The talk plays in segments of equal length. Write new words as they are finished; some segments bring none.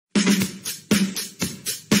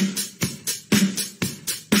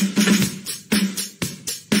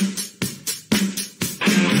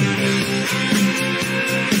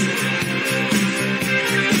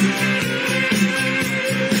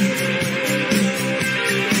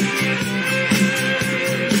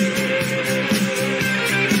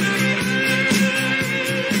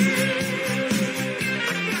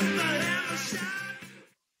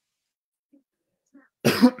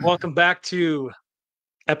Welcome back to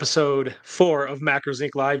episode 4 of Macros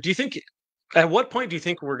Inc. Live. Do you think, at what point do you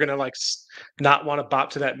think we're gonna not want to bop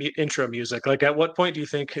to that intro music? Like, at what point do you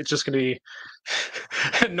think it's just gonna be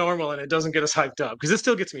normal and it doesn't get us hyped up? Because it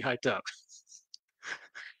still gets me hyped up.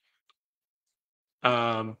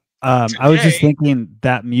 I was just Today, thinking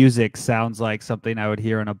that music sounds like something I would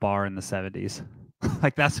hear in a bar in the 70s.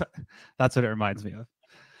 Like that's what it reminds me of.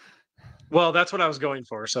 well, that's what I was going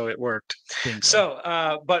for, so it worked.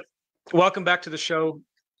 Bingo. But welcome back to the show,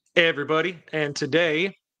 everybody. And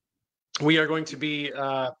today we are going to be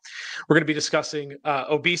discussing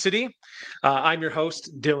obesity. I'm your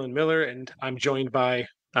host, Dylan Miller, and I'm joined by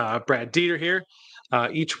Brad Dieter here.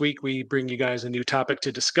 Each week we bring you guys a new topic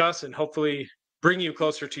to discuss and hopefully bring you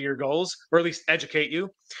closer to your goals, or at least educate you.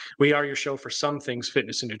 We are your show for some things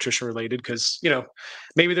fitness and nutrition related, because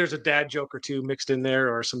maybe there's a dad joke or two mixed in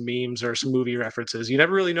there, or some memes or some movie references. You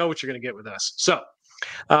never really know what you're going to get with us. So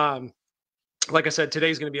like I said,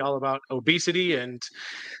 today's going to be all about obesity, and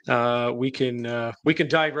we can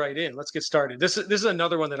dive right in. Let's get started. This is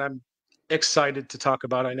another one that I'm excited to talk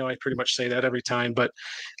about. I know I pretty much say that every time, but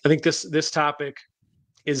I think this topic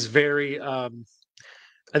is very.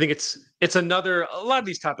 I think it's another. A lot of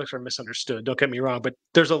these topics are misunderstood. Don't get me wrong, but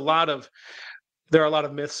there are a lot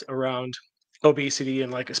of myths around obesity,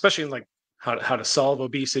 and especially in how to solve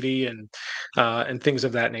obesity and things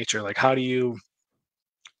of that nature. Like, how do you?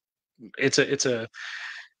 It's a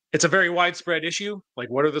very widespread issue. Like,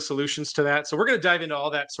 what are the solutions to that? So we're going to dive into all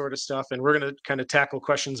that sort of stuff, and we're going to kind of tackle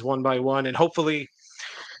questions one by one, and hopefully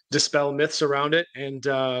dispel myths around it, and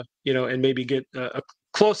and maybe get a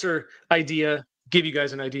closer idea, give you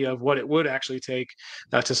guys an idea of what it would actually take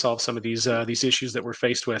to solve some of these issues that we're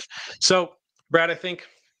faced with. So, Brad, I think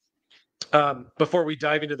before we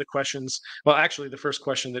dive into the questions, well, actually, the first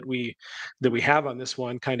question that we have on this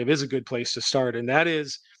one kind of is a good place to start, and that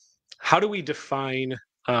is, how do we define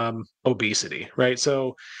obesity, right?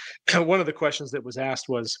 So one of the questions that was asked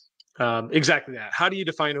was exactly that. How do you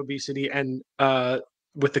define obesity? And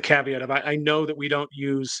with the caveat of, I know that we don't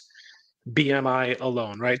use BMI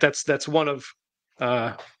alone, right? That's one of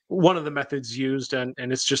the methods used, and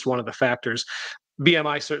it's just one of the factors.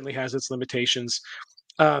 BMI certainly has its limitations.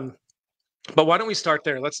 But why don't we start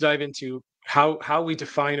there? Let's dive into how we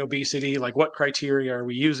define obesity, like what criteria are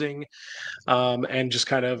we using, and just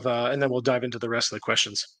kind of, and then we'll dive into the rest of the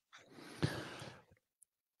questions.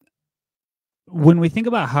 When we think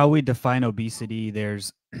about how we define obesity,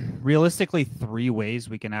 there's realistically 3 ways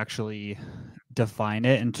we can actually define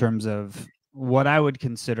it in terms of what I would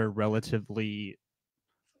consider relatively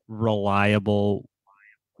reliable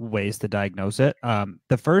ways to diagnose it.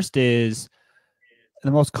 The first is,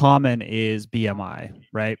 the most common is BMI,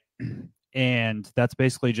 right? And that's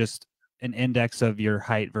basically just an index of your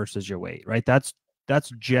height versus your weight, right? That's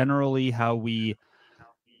generally how we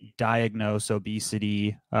diagnose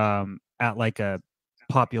obesity at like a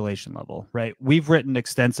population level, right? We've written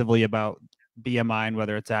extensively about BMI and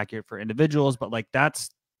whether it's accurate for individuals, but that's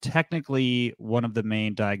technically one of the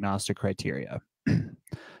main diagnostic criteria.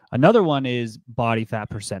 Another one is body fat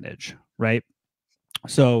percentage, right?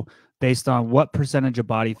 So based on what percentage of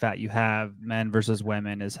body fat you have, men versus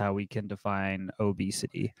women, is how we can define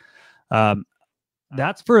obesity.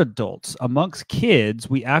 That's for adults. Amongst kids,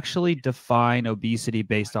 we actually define obesity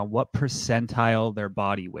based on what percentile their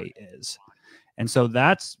body weight is. And so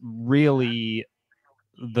that's really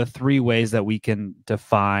the 3 ways that we can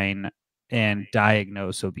define and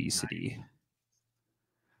diagnose obesity.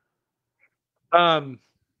 Can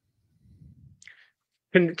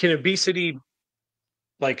obesity,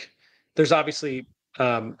 there's obviously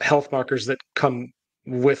health markers that come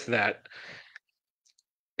with that.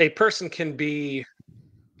 A person can be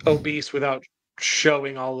obese without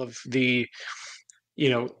showing all of the,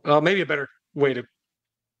 maybe a better way to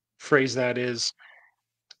phrase that is,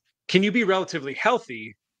 can you be relatively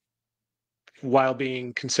healthy while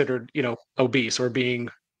being considered, obese, or being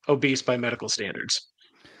obese by medical standards?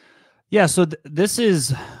 Yeah, so this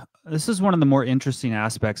is one of the more interesting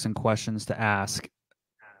aspects and questions to ask.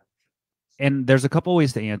 And there's a couple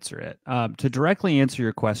ways to answer it. To directly answer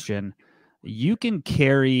your question, you can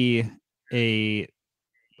carry a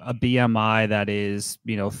BMI that is,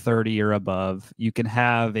 30 or above. You can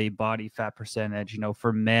have a body fat percentage.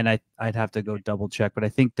 For men, I'd have to go double check, but I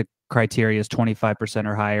think the criteria is 25%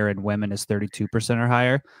 or higher, and women is 32% or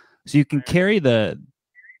higher. So you can carry the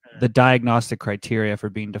diagnostic criteria for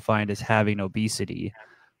being defined as having obesity,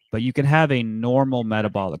 but you can have a normal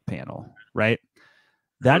metabolic panel, right?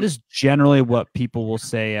 That is generally what people will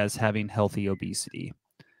say as having healthy obesity.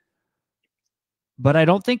 But I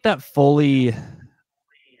don't think that fully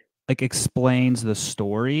like explains the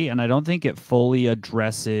story, and I don't think it fully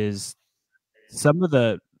addresses some of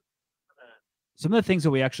the things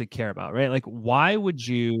that we actually care about, right? Like, why would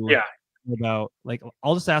you Yeah. about like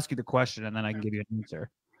I'll just ask you the question and then I can give you an answer.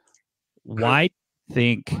 Mhm. Why do you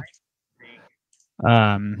think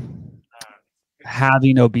um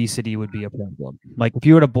having obesity would be a problem? Like, if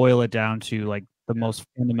you were to boil it down to like the most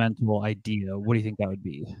fundamental idea, what do you think that would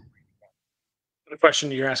be? The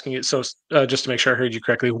question you're asking it, so just to make sure I heard you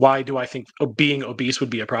correctly, why do I think being obese would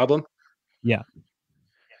be a problem? Yeah.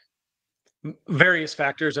 Various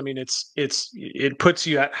factors. I mean, it puts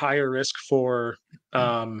you at higher risk for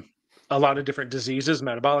um, a lot of different diseases,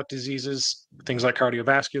 metabolic diseases, things like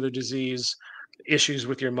cardiovascular disease, issues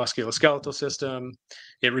with your musculoskeletal system.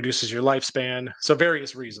 It reduces your lifespan. So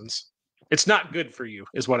various reasons. It's not good for you,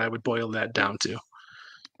 is what I would boil that down to.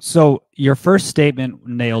 So your first statement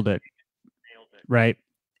nailed it, right?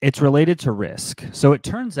 It's related to risk. So it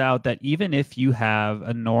turns out that even if you have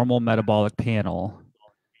a normal metabolic panel,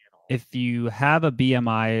 if you have a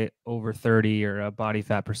BMI over 30 or a body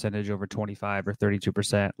fat percentage over 25 or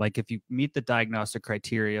 32%, like if you meet the diagnostic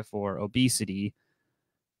criteria for obesity,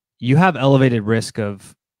 you have elevated risk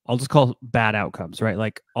of, I'll just call bad outcomes, right?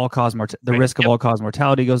 Like the Right. risk of Yep. all cause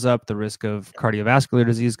mortality goes up, the risk of cardiovascular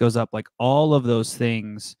disease goes up, like all of those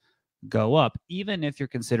things go up, even if you're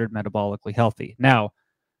considered metabolically healthy. Now,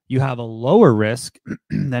 you have a lower risk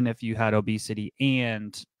than if you had obesity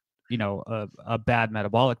and, a bad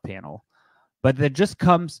metabolic panel, but that just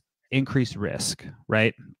comes increased risk,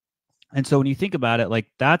 right? And so when you think about it, like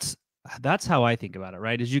that's how I think about it,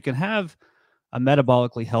 right? Is you can have a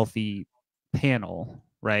metabolically healthy panel,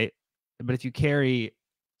 right? But if your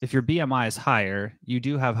BMI is higher, you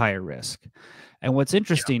do have higher risk. And what's Yeah.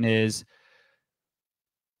 interesting is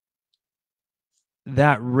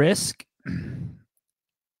that risk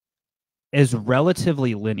is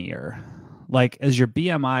relatively linear. Like, as your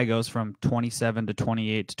BMI goes from 27 to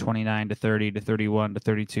 28 to 29 to 30 to 31 to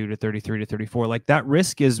 32 to 33 to 34, like that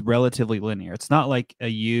risk is relatively linear. It's not like a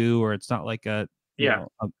U, or it's not like Yeah.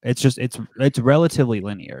 it's just it's relatively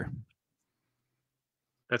linear.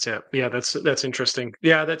 That's it. Yeah. That's interesting.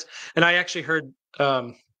 Yeah. And I actually heard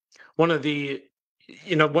one of the,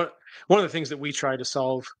 you know, one of the things that we try to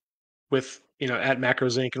solve with, at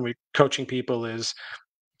Macros Inc. and we coaching people is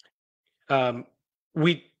um,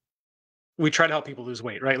 we we try to help people lose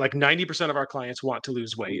weight, right? Like 90% of our clients want to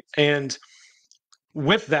lose weight. And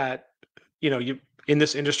with that, you in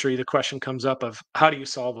this industry, the question comes up of how do you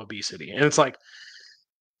solve obesity? And it's like,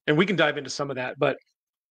 and we can dive into some of that, but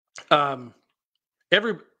um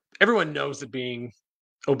every everyone knows that being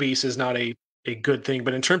obese is not a good thing.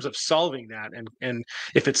 But in terms of solving that, and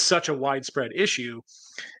if it's such a widespread issue,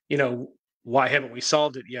 you know, why haven't we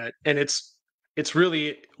solved it yet? And it's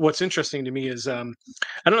really what's interesting to me is I don't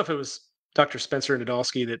know if it was Dr. Spencer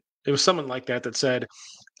Nadolsky that it was someone like that that said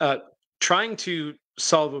uh, trying to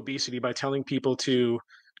solve obesity by telling people to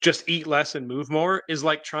just eat less and move more is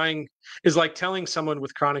like telling someone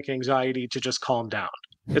with chronic anxiety to just calm down.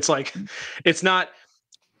 It's like it's not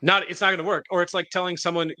going to work. Or it's like telling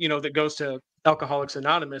someone that goes to Alcoholics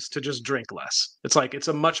Anonymous to just drink less. It's like it's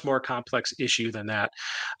a much more complex issue than that.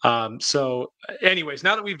 Anyways,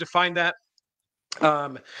 now that we've defined that,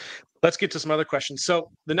 um, let's get to some other questions. So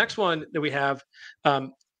the next one that we have,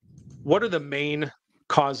 um, what are the main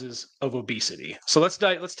causes of obesity? So let's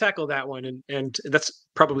tackle that one, and that's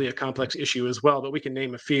probably a complex issue as well, but we can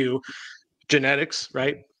name a few. Genetics,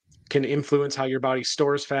 right, can influence how your body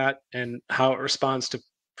stores fat and how it responds to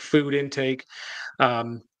food intake.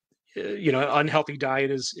 um, Unhealthy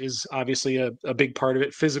diet is obviously a big part of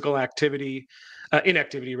it. Physical activity,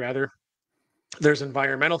 inactivity rather. There's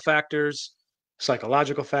environmental factors,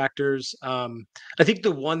 psychological factors. I think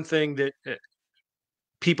the one thing that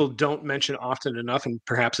people don't mention often enough, and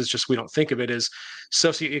perhaps it's just we don't think of it, is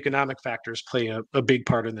socioeconomic factors play a big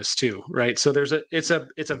part in this too, right? So it's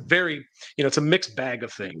a very it's a mixed bag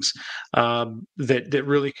of things that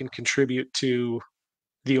really can contribute to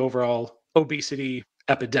the overall obesity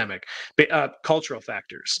epidemic. Cultural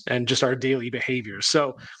factors and just our daily behaviors.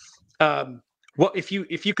 So what if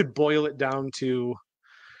you could boil it down to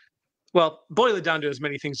as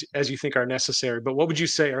many things as you think are necessary, but what would you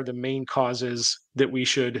say are the main causes that we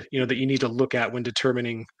should, that you need to look at when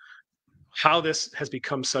determining how this has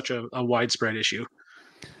become such a widespread issue?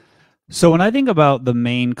 So when I think about the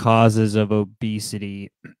main causes of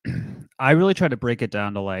obesity, I really try to break it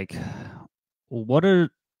down to like what are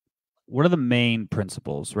the main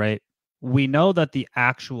principles, right? We know that the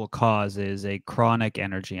actual cause is a chronic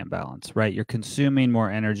energy imbalance, right? You're consuming more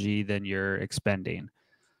energy than you're expending.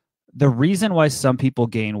 The reason why some people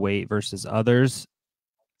gain weight versus others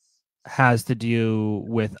has to do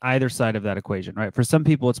with either side of that equation, right? For some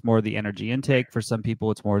people, it's more the energy intake. For some people,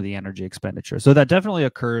 it's more the energy expenditure. So that definitely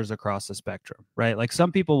occurs across the spectrum, right? Like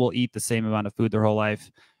some people will eat the same amount of food their whole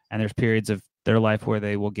life, and there's periods of their life where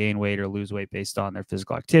they will gain weight or lose weight based on their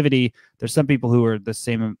physical activity. There's some people who are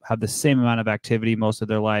have the same amount of activity most of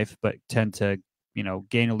their life, but tend to,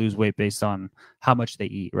 gain or lose weight based on how much they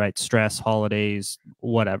eat, right? Stress, holidays,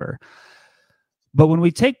 whatever. But when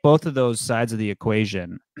we take both of those sides of the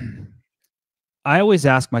equation, I always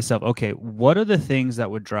ask myself, okay, what are the things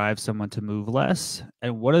that would drive someone to move less?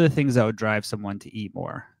 And what are the things that would drive someone to eat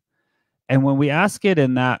more? And when we ask it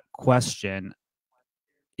in that question,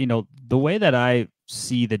 the way that I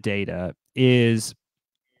see the data is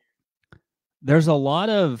there's a lot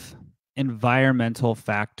of environmental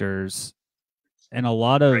factors and a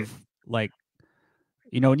lot Right. of like,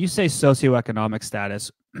 when you say socioeconomic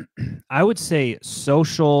status, I would say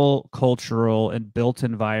social, cultural, and built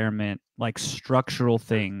environment, like structural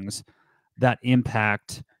things that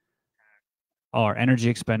impact our energy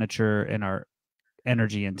expenditure and our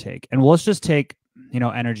energy intake. And let's just take,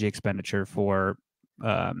 energy expenditure for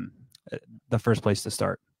um, the first place to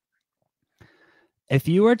start. If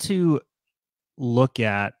you were to look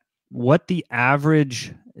at what the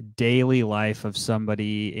average daily life of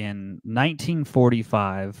somebody in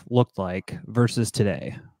 1945 looked like versus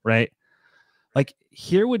today, right? Like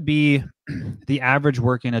here would be the average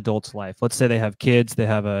working adult's life. Let's say they have kids, they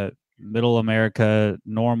have a middle America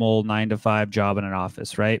normal 9 to 5 job in an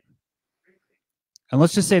office, right? And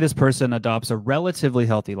let's just say this person adopts a relatively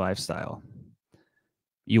healthy lifestyle.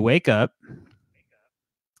 You wake up,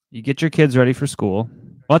 you get your kids ready for school.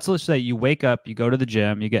 Let's say you wake up, you go to the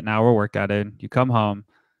gym, you get an hour workout in, you come home,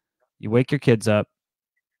 you wake your kids up,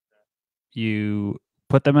 you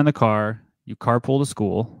put them in the car, you carpool to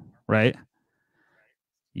school, right?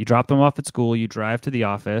 You drop them off at school, you drive to the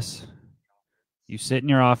office, you sit in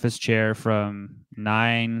your office chair from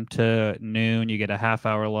 9 to noon, you get a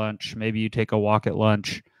half-hour lunch, maybe you take a walk at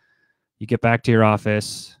lunch, you get back to your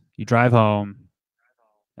office, you drive home,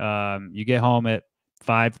 you get home at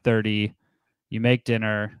 5:30, you make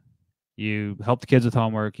dinner, you help the kids with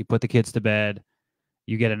homework, you put the kids to bed,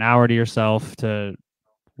 you get an hour to yourself to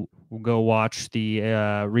go watch the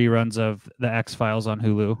reruns of the X Files on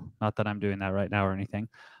Hulu. Not that I'm doing that right now or anything.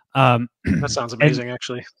 That sounds and amazing,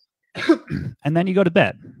 actually. and then you go to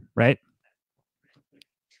bed, right?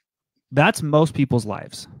 That's most people's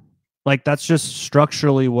lives. Like that's just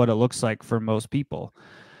structurally what it looks like for most people.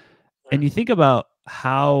 And you think about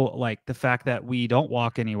how like the fact that we don't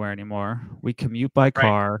walk anywhere anymore, we commute by Right.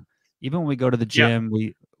 car. Even when we go to the Yeah. gym,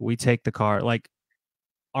 we take the car. Like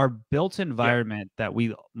our built Yeah. environment that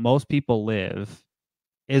most people live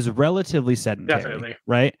is relatively sedentary, Definitely.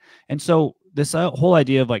 right? And so this whole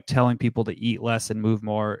idea of like telling people to eat less and move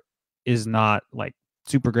more is not like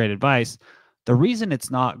super great advice. The reason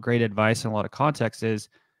it's not great advice in a lot of contexts is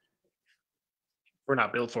We're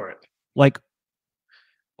not built for it. like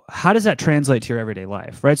how does that translate to your everyday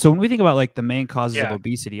life, right? So when we think about like the main causes of Yeah.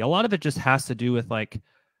 obesity, a lot of it just has to do with like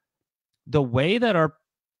the way that our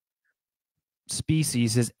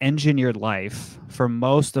species has engineered life for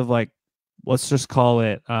most of like let's just call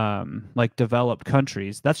it like developed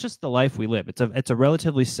countries. That's just the life we live. It's a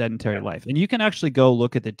relatively sedentary Yeah. life. And you can actually go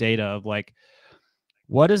look at the data of like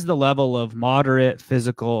what is the level of moderate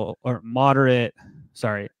physical or moderate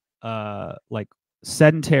sorry like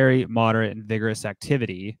sedentary, moderate, and vigorous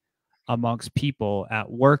activity amongst people at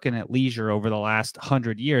work and at leisure over the last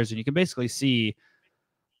 100 years. And you can basically see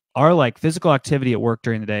our like physical activity at work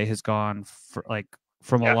during the day has gone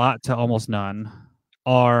from a Yeah. lot to almost none.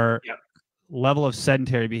 Our Yeah. level of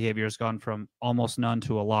sedentary behavior has gone from almost none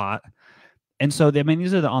to a lot. And so, I mean,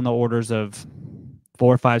 these are on the orders of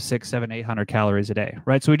 4, 5, 6, 7, 800 calories a day,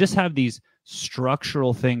 right? So we just have these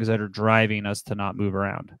structural things that are driving us to not move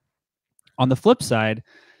around. On the flip side,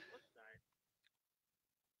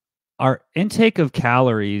 our intake of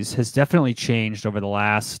calories has definitely changed over the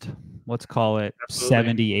last, let's call it Absolutely.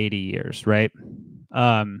 70, 80 years, right?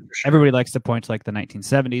 Sure. Everybody likes to point to like the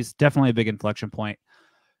 1970s, definitely a big inflection point.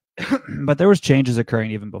 But there was changes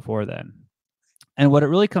occurring even before then. And what it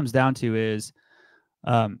really comes down to is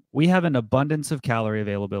we have an abundance of calorie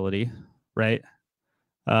availability, right?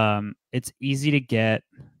 It's easy to get.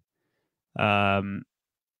 Um,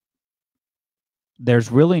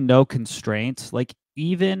 there's really no constraints. Like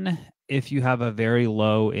even if you have a very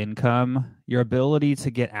low income, your ability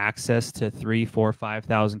to get access to 3, 4,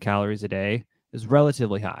 5,000 calories a day is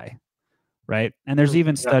relatively high, right? And there's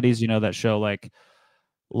even Yeah. studies, that show like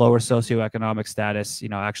lower socioeconomic status,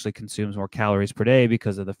 actually consumes more calories per day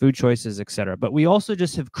because of the food choices, et cetera. But we also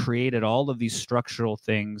just have created all of these structural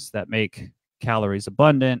things that make calories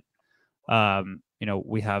abundant.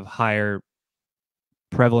 We have higher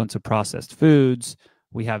prevalence of processed foods.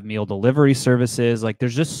 We have meal delivery services. Like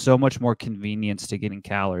there's just so much more convenience to getting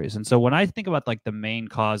calories. And so when I think about like the main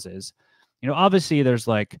causes, obviously there's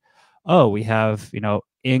like, oh, we have,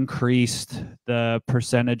 increased the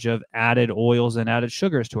percentage of added oils and added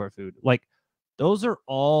sugars to our food. Like those are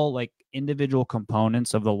all like individual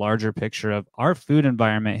components of the larger picture of our food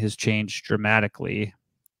environment has changed dramatically.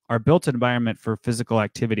 Our built environment for physical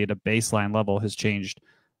activity at a baseline level has changed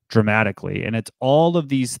dramatically. And it's all of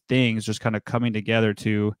these things just kind of coming together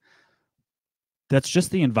to that's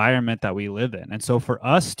just the environment that we live in. And so for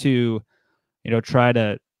us to, try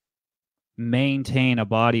to maintain a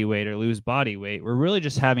body weight or lose body weight, we're really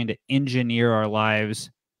just having to engineer our lives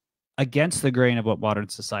against the grain of what modern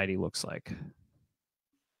society looks like.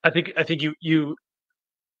 I think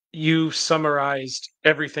you summarized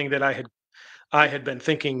everything that I had been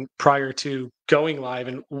thinking prior to going live.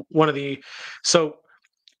 And one of the so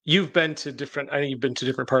you've been to different I know you've been to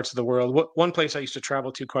different parts of the world. One place I used to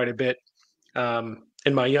travel to quite a bit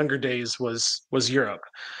in my younger days was Europe.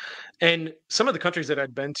 And some of the countries that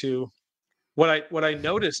I'd been to, what I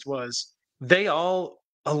noticed was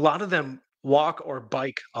a lot of them walk or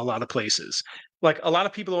bike a lot of places. Like a lot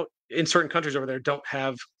of people in certain countries over there don't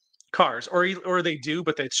have cars, or they do,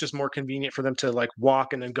 but it's just more convenient for them to like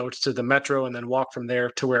walk and then go to the metro and then walk from there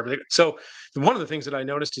to wherever they. So one of the things that I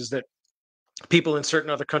noticed is that people in certain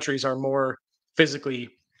other countries are more physically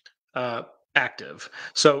uh, active.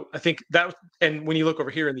 So I think that, and when you look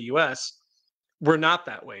over here in the U.S., we're not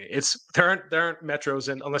that way. There aren't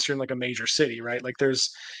metros in unless you're in like a major city, right? Like there's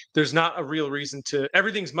not a real reason to.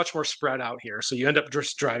 Everything's much more spread out here, so you end up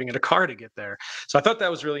just driving in a car to get there. So I thought that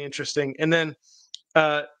was really interesting. And then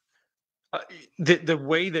uh, uh, the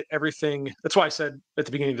way that everything. That's why I said at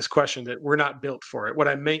the beginning of this question that we're not built for it. What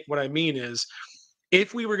I mean is,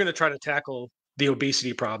 if we were going to try to tackle the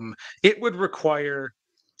obesity problem, it would require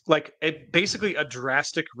like basically a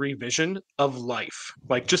drastic revision of life,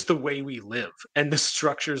 like just the way we live and the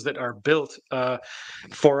structures that are built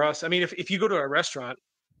for us. I mean, if you go to a restaurant,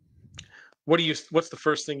 what's the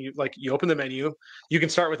first thing you like? You open the menu, you can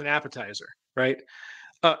start with an appetizer, right?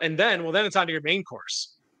 And then it's on to your main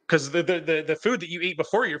course, because the food that you eat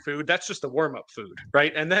before your food, that's just the warm up food,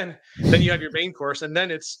 right? And then you have your main course, and then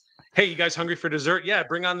it's, hey, you guys hungry for dessert? Yeah,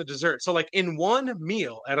 bring on the dessert. So like in one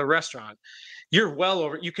meal at a restaurant,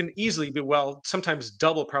 you can easily be sometimes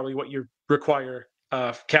double probably what you require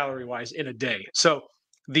calorie wise in a day. So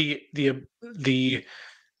the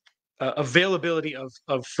availability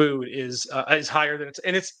of food is higher than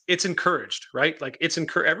it's encouraged, right? Like it's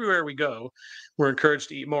encouraged everywhere we go. We're encouraged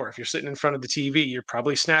to eat more. If you're sitting in front of the TV, you're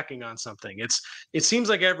probably snacking on something. It seems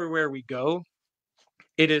like everywhere we go,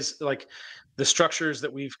 it is like the structures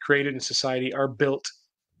that we've created in society are built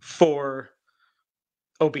for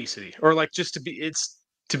obesity, or like just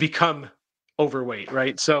to become overweight,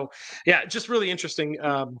 right? So yeah, just really interesting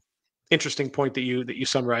point that you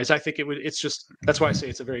summarized. I think it's just, that's why I say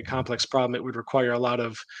it's a very complex problem. It would require a lot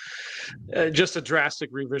of just a drastic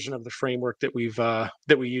revision of the framework that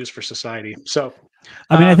we use for society. So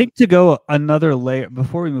I mean, I um think to go another layer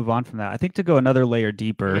before we move on from that, I think to go another layer mhm.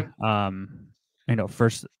 deeper,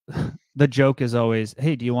 first the joke is always,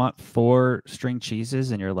 hey, do you want 4 string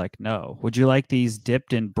cheeses? And you're like, no. Would you like these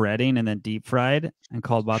dipped in breading and then deep fried and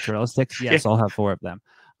called mozzarella sticks? Yeah, Yes, I'll have 4 of them.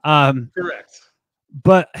 Um, correct.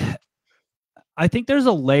 but I think there's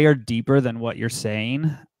a layer deeper than what you're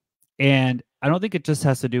saying. And I don't think it just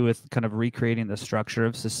has to do with kind of recreating the structure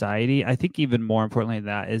of society. I think even more importantly than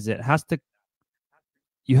that is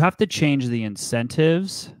you have to change the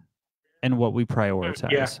incentives and what we Yeah.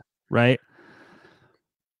 prioritize, right?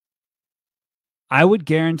 I would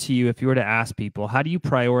guarantee you, if you were to ask people, how do you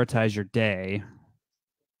prioritize your day?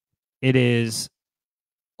 It is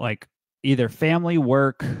like either family,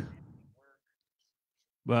 work,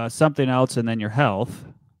 something else, and then your health,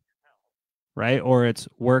 right? Or it's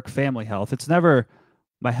work, family, health. It's never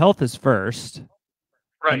my health is first, and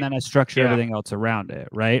Right. then I structure Yeah. everything else around it,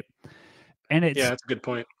 right? And Yeah, it's that's a good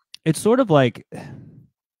point. it's sort of like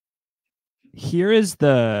here is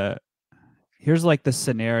the here's like the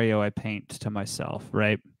scenario I paint to myself,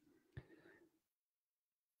 right?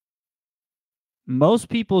 Most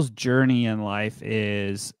people's journey in life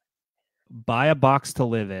is buy a box to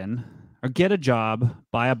live in, or get a job,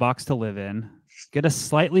 buy a box to live in, get a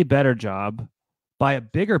slightly better job, buy a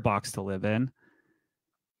bigger box to live in,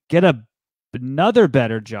 get another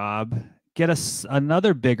better job, get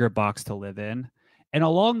another bigger box to live in, And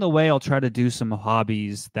along the way, I'll try to do some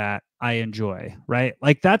hobbies that I enjoy, right?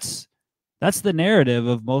 Like that's the narrative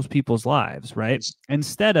of most people's lives, right?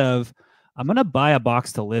 Instead of I'm going to buy a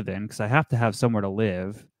box to live in because I have to have somewhere to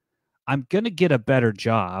live. I'm going to get a better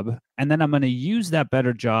job, and then I'm going to use that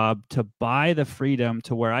better job to buy the freedom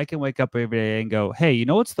to where I can wake up every day and go, "Hey, you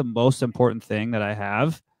know what's the most important thing that I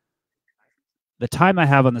have? The time I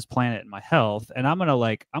have on this planet and my health, and I'm going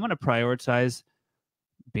to prioritize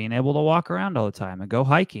being able to walk around all the time and go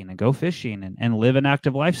hiking and go fishing and live an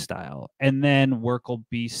active lifestyle. And then work will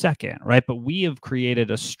be second, right? But we have created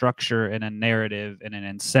a structure and a narrative and an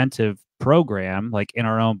incentive program, like in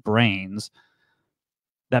our own brains,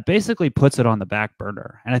 that basically puts it on the back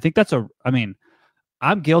burner. And I think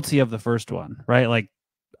I'm guilty of the first one, right? Like,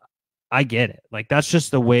 I get it. Like, that's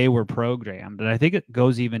just the way we're programmed. And I think it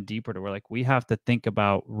goes even deeper to where, like, we have to think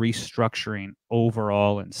about restructuring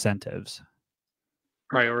overall incentives.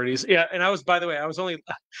 Priorities. Yeah, and by the way, I was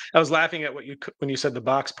laughing at when you said the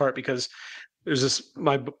box part, because there's this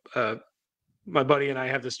my buddy and I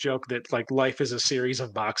have this joke that like life is a series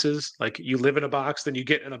of boxes. Like you live in a box, then you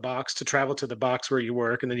get in a box to travel to the box where you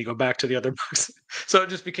work, and then you go back to the other box. So it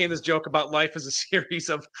just became this joke about life as a series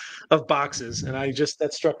of boxes, and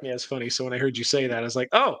that struck me as funny. So when I heard you say that, I was like,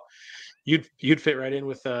 oh, you'd fit right in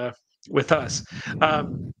with us.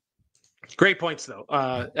 Great points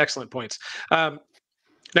though. Excellent points.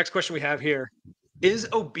 Next question we have here: is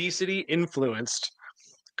obesity influenced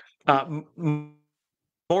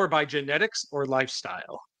more by genetics or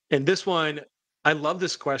lifestyle? And this one, I love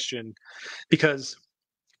this question because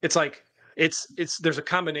it's like it's there's a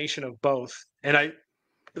combination of both. And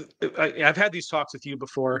I've had these talks with you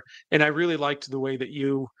before, and I really liked the way that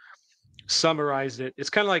you summarized it. It's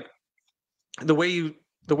kind of like the way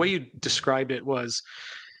you described it was,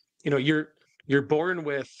 you know, you're born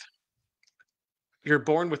with you're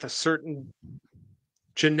born with a certain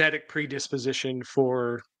genetic predisposition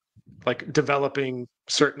for like developing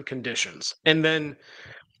certain conditions, and then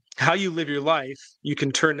how you live your life, you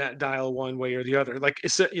can turn that dial one way or the other. Like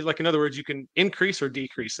like, in other words, you can increase or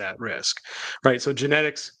decrease that risk, right? So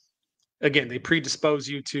genetics, again, they predispose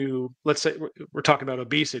you to, let's say we're talking about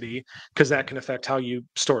obesity, because that can affect how you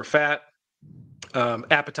store fat,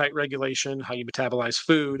 appetite regulation, how you metabolize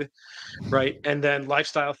food, right? And then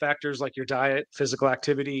lifestyle factors like your diet, physical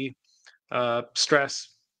activity,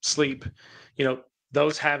 stress, sleep, you know,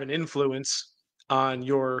 those have an influence on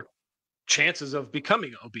your chances of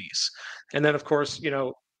becoming obese. And then, of course, you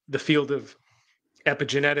know, the field of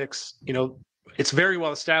epigenetics, you know, it's very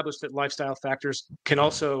well established that lifestyle factors can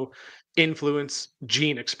also influence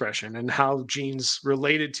gene expression and how genes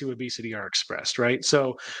related to obesity are expressed, right?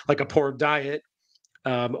 So, like a poor diet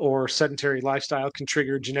or sedentary lifestyle can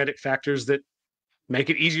trigger genetic factors that make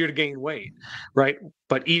it easier to gain weight, right?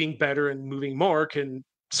 But eating better and moving more can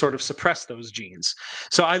sort of suppress those genes.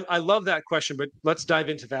 So I love that question, but let's dive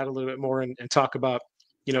into that a little bit more and talk about,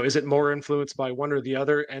 you know, is it more influenced by one or the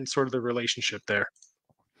other, and sort of the relationship there?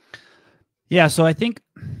 Yeah, so I think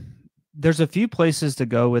there's a few places to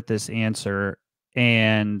go with this answer.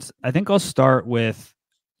 And I think I'll start with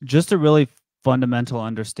just a really fundamental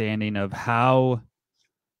understanding of how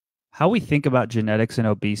we think about genetics and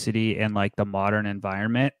obesity in like the modern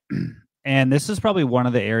environment. And this is probably one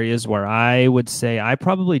of the areas where I would say I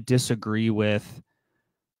probably disagree with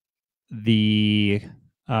the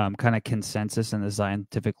kind of consensus in the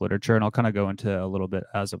scientific literature. And I'll kind of go into a little bit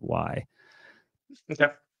as of why.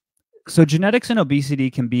 Okay. So genetics and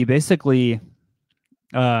obesity can be basically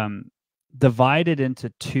divided into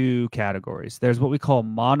two categories. There's what we call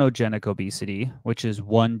monogenic obesity, which is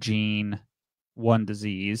one gene, one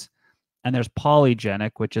disease. And there's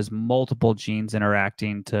polygenic, which is multiple genes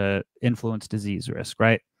interacting to influence disease risk,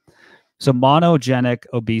 right? So monogenic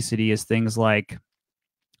obesity is things like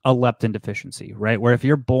a leptin deficiency, right? Where if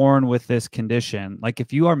you're born with this condition, like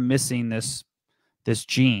if you are missing this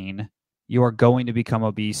gene, you are going to become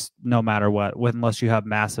obese no matter what, unless you have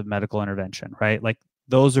massive medical intervention, right? Like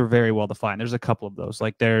those are very well defined. There's a couple of those.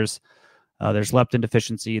 Like there's leptin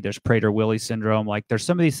deficiency, there's Prader-Willi syndrome. Like there's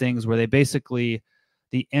some of these things where they basically,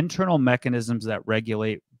 the internal mechanisms that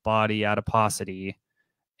regulate body adiposity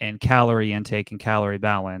and calorie intake and calorie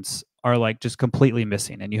balance are like just completely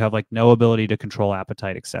missing, and you have like no ability to control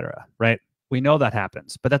appetite, etc. Right? We know that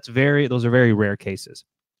happens, but those are very rare cases.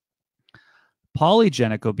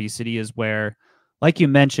 Polygenic obesity is where, like you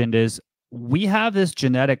mentioned, is we have this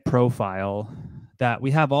genetic profile that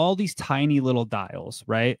we have all these tiny little dials,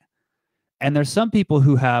 right? And there's some people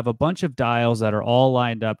who have a bunch of dials that are all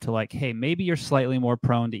lined up to like, hey, maybe you're slightly more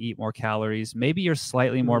prone to eat more calories. Maybe you're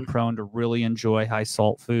slightly more prone to really enjoy high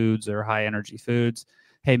salt foods or high energy foods.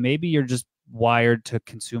 Hey, maybe you're just wired to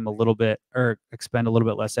consume a little bit or expend a little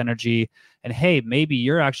bit less energy. And hey, maybe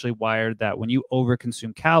you're actually wired that when you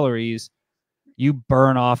overconsume calories, you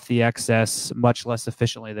burn off the excess much less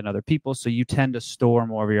efficiently than other people. So you tend to store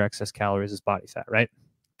more of your excess calories as body fat, right?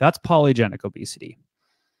 That's polygenic obesity.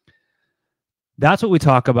 That's what we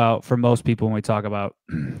talk about for most people when we talk about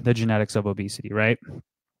the genetics of obesity, right?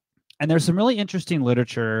 And there's some really interesting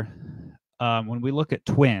literature when we look at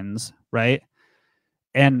twins, right?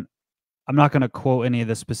 And I'm not going to quote any of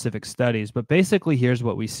the specific studies, but basically here's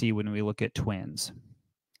what we see when we look at twins.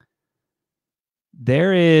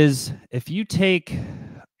 There is, if you take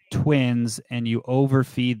twins and you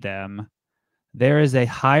overfeed them, there is a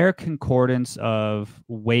higher concordance of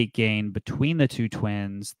weight gain between the two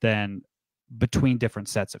twins than between different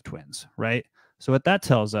sets of twins, right? So what that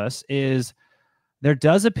tells us is there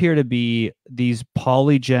does appear to be these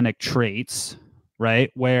polygenic traits,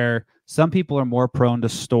 right? Where some people are more prone to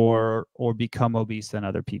store or become obese than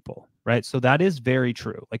other people, right? So that is very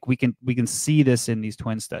true. Like we can see this in these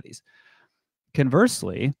twin studies.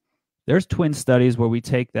 Conversely, there's twin studies where we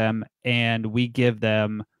take them and we give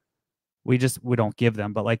them, we don't give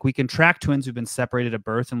them, but like we can track twins who've been separated at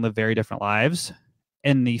birth and live very different lives.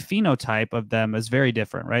 And the phenotype of them is very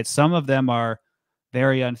different, right? Some of them are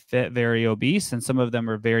very unfit, very obese, and some of them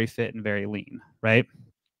are very fit and very lean, right?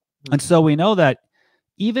 And so we know that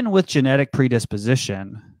even with genetic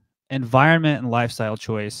predisposition, environment and lifestyle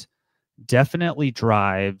choice definitely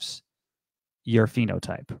drives your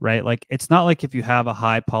phenotype, right? Like it's not like if you have a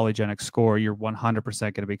high polygenic score, you're 100%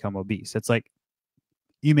 going to become obese. It's like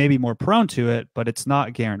you may be more prone to it, but it's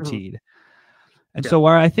not guaranteed. And so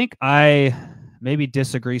where I think I maybe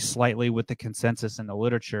disagree slightly with the consensus in the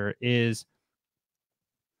literature is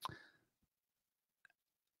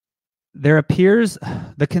there appears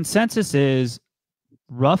the consensus is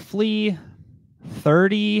roughly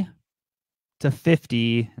 30 to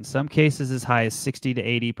 50, in some cases as high as 60 to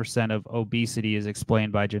 80% of obesity is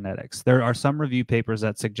explained by genetics. There are some review papers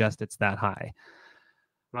that suggest it's that high.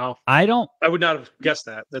 Wow. I would not have guessed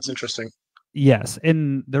that. That's interesting. Yes.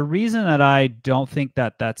 And the reason that I don't think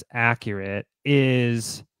that that's accurate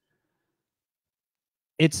is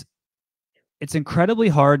it's incredibly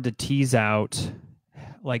hard to tease out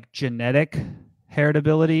like genetic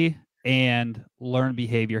heritability and learned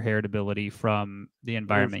behavior heritability from the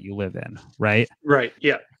environment you live in, right? Right.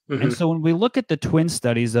 Yeah. And so when we look at the twin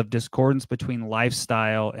studies of discordance between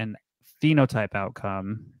lifestyle and phenotype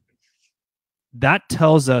outcome, that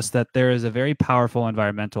tells us that there is a very powerful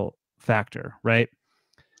environmental factor, right?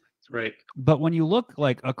 Right. But when you look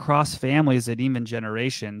like across families and even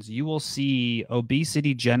generations, you will see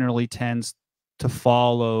obesity generally tends to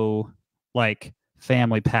follow like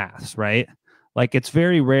family paths, right? Like it's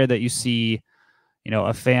very rare that you see, you know,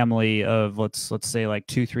 a family of let's say like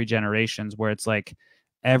 2-3 generations where it's like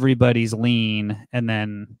everybody's lean and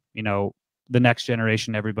then, you know, the next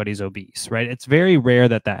generation everybody's obese, right? It's very rare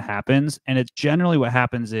that that happens, and it's generally what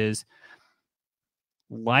happens is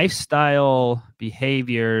lifestyle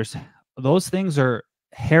behaviors, those things are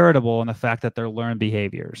heritable in the fact that they're learned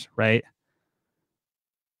behaviors, right?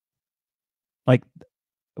 Like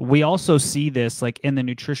we also see this like in the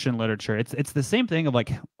nutrition literature. It's the same thing of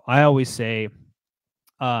like I always say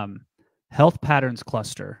health patterns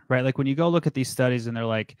cluster, right? Like when you go look at these studies and they're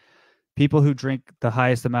like people who drink the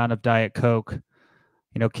highest amount of Diet Coke,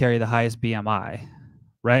 you know, carry the highest BMI,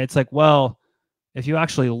 right? It's like, well, if you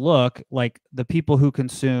actually look, like the people who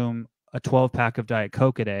consume a 12 pack of Diet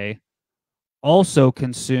Coke a day also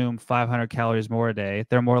consume 500 calories more a day.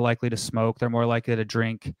 They're more likely to smoke. They're more likely to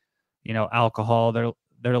drink, you know, alcohol.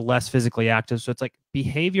 They're less physically active. So it's like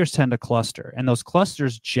behaviors tend to cluster, and those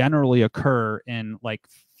clusters generally occur in like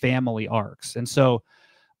family arcs. And so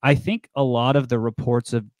I think a lot of the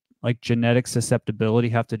reports of like genetic susceptibility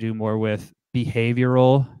have to do more with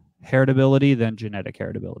behavioral heritability than genetic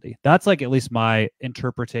heritability. That's like at least my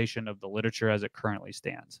interpretation of the literature as it currently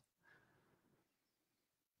stands.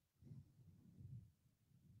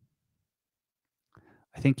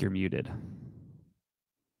 I think you're muted.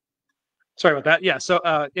 Sorry about that. Yeah. So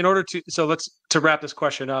in order to let's wrap this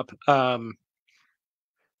question up,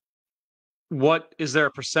 what is there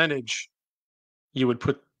a percentage you would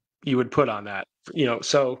put on that? You know,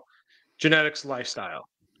 so genetics, lifestyle.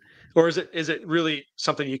 Or is it really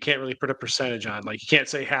something you can't really put a percentage on? Like you can't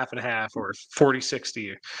say half and half or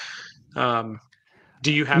 40-60.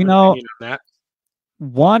 Do you have an opinion on that?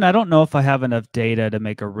 One, I don't know if I have enough data to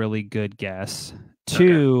make a really good guess.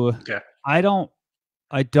 Two, Okay.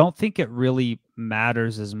 I don't think it really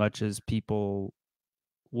matters as much as people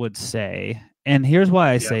would say. And here's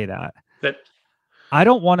why I say that. I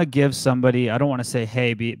don't want to give somebody, I don't want to say,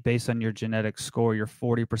 hey, based on your genetic score, you're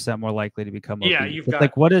 40% more likely to become Yeah, obese. you've It's got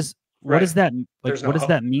like, what right. is that like? There's no What does hope.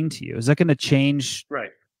 that mean to you? Is that going to change?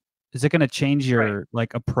 Right. Is it going to change Right. your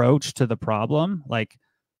like approach to the problem? Like,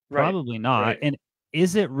 Right. probably not. Right. And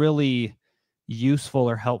is it really useful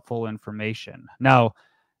or helpful information? Now,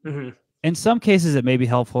 Hmm. in some cases, it may be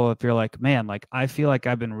helpful if you're like, man, like I feel like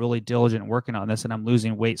I've been really diligent working on this and I'm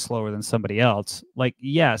losing weight slower than somebody else. Like,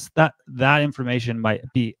 yes, that information might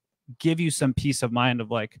be give you some peace of mind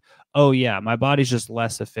of like, oh yeah, my body's just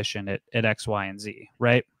less efficient at X, Y, and Z,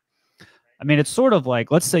 right? I mean, it's sort of like,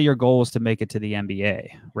 let's say your goal was to make it to the NBA,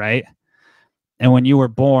 right? And when you were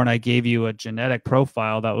born, I gave you a genetic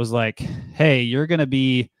profile that was like, hey, you're going to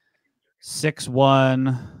be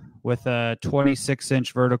 6'1" with a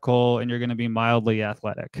 26-inch vertical and you're going to be mildly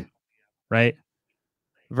athletic, right?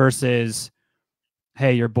 Versus,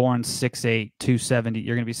 hey, you're born 6'8", 270.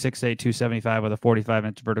 You're going to be 6'8", 275 with a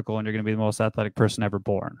 45-inch vertical and you're going to be the most athletic person ever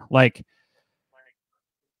born. Like,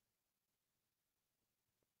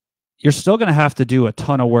 you're still going to have to do a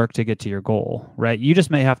ton of work to get to your goal, right? You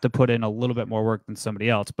just may have to put in a little bit more work than somebody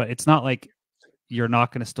else, but it's not like you're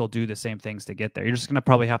not going to still do the same things to get there. You're just going to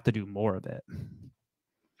probably have to do more of it.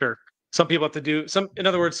 Sure. Some people have to do some. In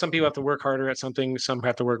other words, some people have to work harder at something. Some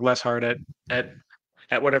have to work less hard at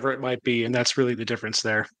at whatever it might be, and that's really the difference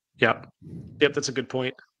there. Yep. Yep. That's a good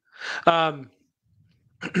point. Um,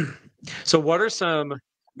 so, what are some?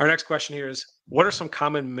 Our next question here is: what are some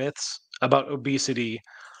common myths about obesity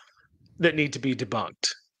that need to be debunked?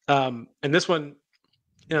 And this one,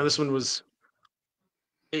 this one was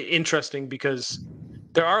interesting because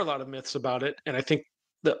there are a lot of myths about it, and I think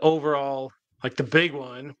the overall, like the big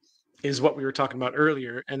one, is what we were talking about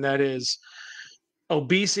earlier, and that is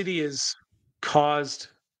obesity is caused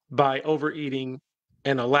by overeating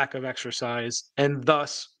and a lack of exercise, and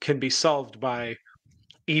thus can be solved by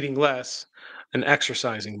eating less and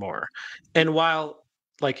exercising more. And while,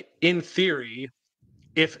 like, in theory,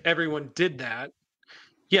 if everyone did that,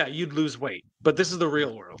 yeah, you'd lose weight. But this is the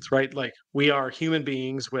real world, right? Like, we are human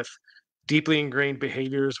beings with deeply ingrained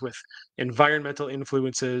behaviors, with environmental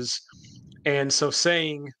influences. And so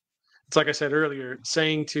saying, it's like I said earlier,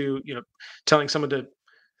 saying to, telling someone to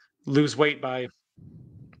lose weight by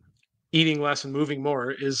eating less and moving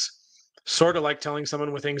more is sort of like telling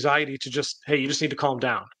someone with anxiety to just, hey, you just need to calm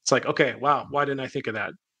down. It's like, okay, wow, why didn't I think of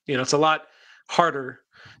that? It's a lot harder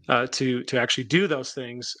to actually do those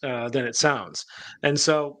things than it sounds. And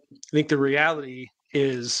so I think the reality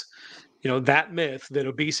is, that myth that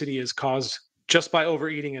obesity is caused just by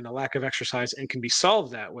overeating and a lack of exercise and can be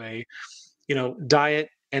solved that way. Diet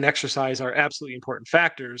and exercise are absolutely important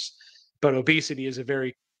factors, but obesity is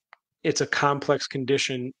it's a complex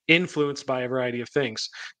condition influenced by a variety of things.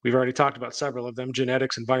 We've already talked about several of them: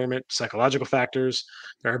 genetics, environment, psychological factors.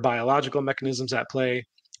 There are biological mechanisms at play.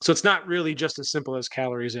 So it's not really just as simple as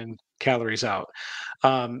calories in, calories out.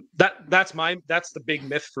 That's the big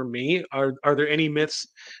myth for me. Are there any myths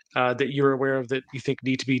that you're aware of that you think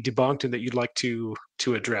need to be debunked and that you'd like to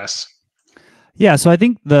address? Yeah, so I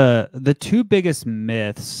think the two biggest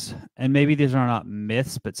myths, and maybe these are not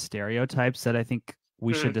myths but stereotypes that I think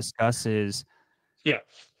we should Mhm. discuss is Yeah,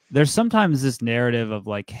 there's sometimes this narrative of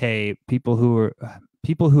like, hey, people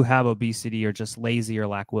who have obesity are just lazy or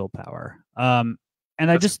lack willpower. And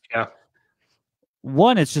I that's just yeah.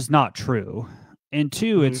 one, it's just not true, and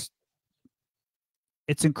two, Hmm.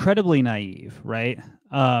 it's incredibly naive, right?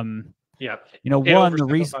 Um, Yeah, it one,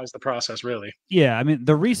 oversimplifies the process, really. yeah, I mean,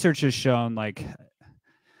 the research has shown like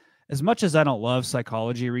as much as I don't love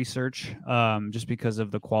psychology research, just because of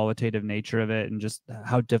the qualitative nature of it and just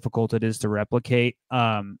how difficult it is to replicate.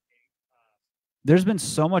 There's been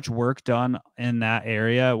so much work done in that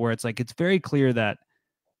area where it's like it's very clear that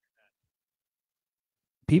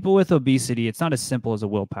people with obesity, it's not as simple as a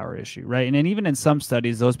willpower issue, right? And then even in some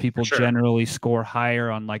studies, those For people sure. generally score higher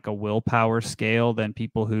on like a willpower scale than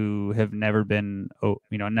people who have never been,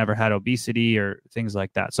 never had obesity or things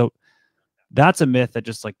like that. So that's a myth that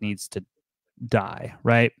just like needs to die,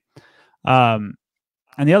 right? Um,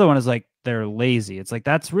 and the other one is like they're lazy. It's like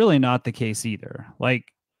that's really not the case either. Like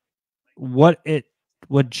what it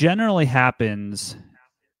what generally happens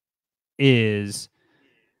is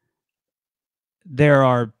there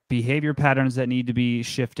are behavior patterns that need to be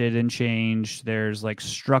shifted and changed. There's like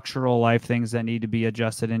structural life things that need to be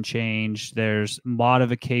adjusted and changed. There's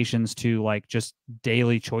modifications to like just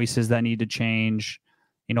daily choices that need to change,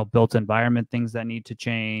 built environment things that need to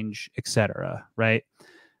change, etc. Right.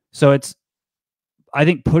 So I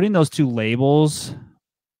think putting those two labels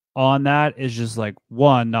on that is just like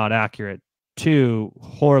one, not accurate. 2,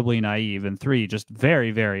 horribly naive, and 3, just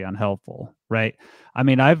very, very unhelpful, right? I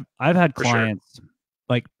mean, I've had For sure. clients,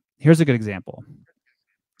 like, here's a good example.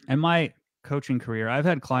 In my coaching career, I've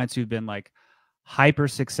had clients who've been like hyper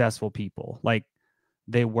successful people. Like,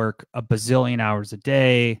 they work a bazillion hours a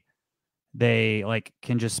day. They like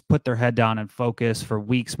can just put their head down and focus for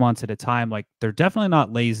weeks, months at a time. Like, they're definitely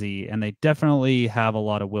not lazy, and they definitely have a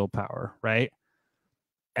lot of willpower, right?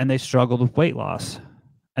 And they struggled with weight loss.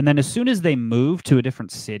 And then as soon as they moved to a different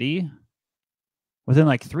city, within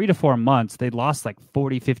like 3 to 4 months, they lost like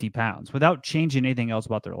 40, 50 pounds without changing anything else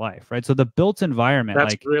about their life, right? So the built environment,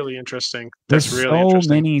 That's like, really interesting. there's That's really so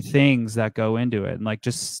interesting. many things that go into it. And like,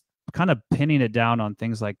 just kind of pinning it down on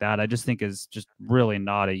things like that, I just think is just really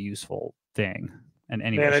not a useful thing in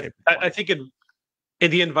any way, Man, shape, or I form. think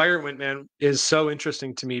the environment, man, is so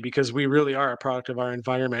interesting to me because we really are a product of our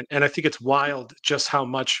environment. And I think it's wild just how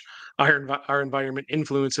much our environment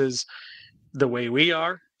influences the way we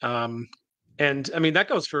are. And I mean, that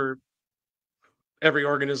goes for every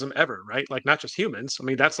organism ever, right? Like not just humans. I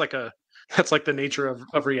mean, that's like that's like the nature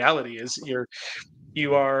of reality is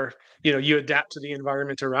you are, you adapt to the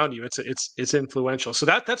environment around you. It's influential. So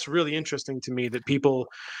that's really interesting to me that people,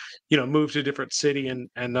 move to a different city and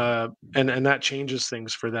that changes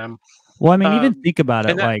things for them. Well, I mean, even Um think about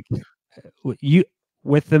it, and that like, you,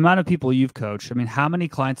 with the amount of people you've coached, I mean, how many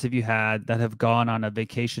clients have you had that have gone on a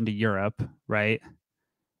vacation to Europe, right?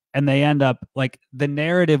 And they end up like, the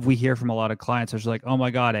narrative we hear from a lot of clients is like, oh my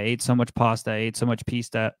God, I ate so much pasta, I ate so much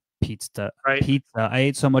right, pizza, I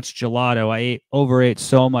ate so much gelato, overate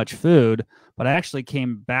so much food, but I actually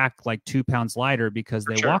came back like 2 pounds lighter because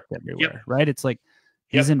for they sure. walked Yep, everywhere, right? It's like,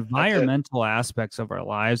 these yep, that's it. environmental aspects of our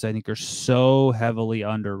lives, I think, are so heavily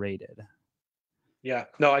underrated. Yeah,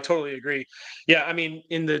 no, I totally agree. Yeah, I mean,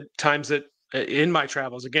 in the times that in my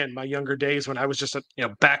travels, again, my younger days when I was just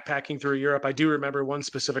backpacking through Europe, I do remember one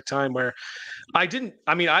specific time where I didn't.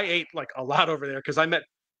 I mean, I ate like a lot over there because I met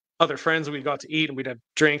other friends and we got to eat and we'd have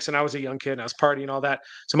drinks and I was a young kid and I was partying and all that.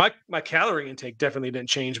 So my calorie intake definitely didn't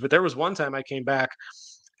change. But there was one time I came back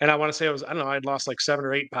and I want to say I don't know, I'd lost like 7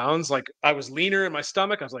 or 8 pounds. Like I was leaner in my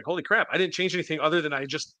stomach. I was like, holy crap, I didn't change anything other than I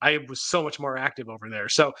was so much more active over there.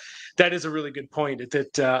 So that is a really good point.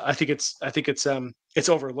 That it's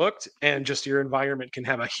overlooked and just your environment can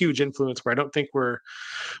have a huge influence where I don't think we're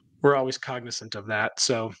always cognizant of that.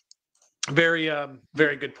 So very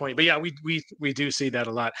good point. But yeah, we do see that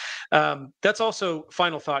a lot. That's also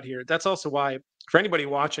final thought here. That's also why for anybody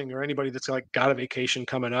watching or anybody that's like got a vacation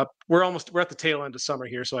coming up, we're at the tail end of summer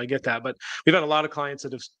here, so I get that. But we've had a lot of clients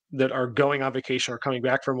that are going on vacation or coming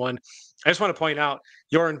back from one. I just want to point out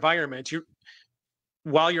your environment. You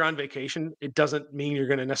While you're on vacation, it doesn't mean you're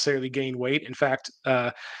going to necessarily gain weight. In fact,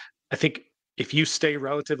 I think if you stay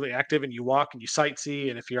relatively active and you walk and you sightsee,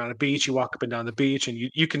 and if you're on a beach, you walk up and down the beach, and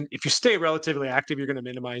you can, if you stay relatively active, you're going to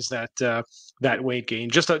minimize that weight gain.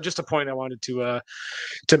 Just a point I wanted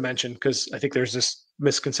to mention because I think there's this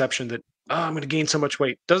misconception that I'm going to gain so much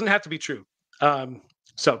weight. Doesn't have to be true.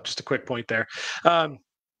 So just a quick point there. Um,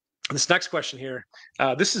 this next question here,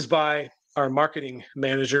 this is by our marketing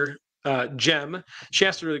manager, Jem. She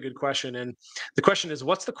asked a really good question, and the question is,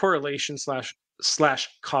 what's the correlation slash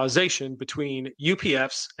causation between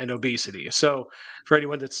UPFs and obesity? So, for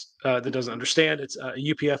anyone that doesn't understand, it's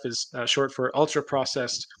UPF is short for ultra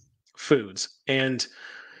processed foods, and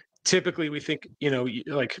typically we think,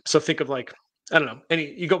 like, so think of like, I don't know,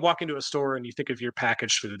 you go walk into a store and you think of your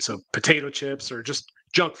packaged food, so potato chips or just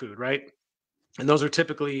junk food, right? And those are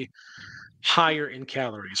typically higher in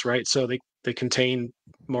calories, right? So they contain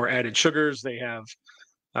more added sugars. They have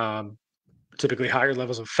um, typically higher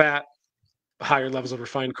levels of fat, higher levels of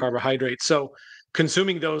refined carbohydrates. So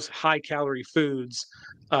consuming those high calorie foods,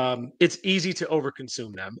 it's easy to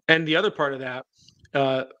overconsume them. And the other part of that,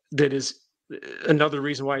 that is another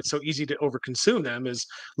reason why it's so easy to overconsume them, is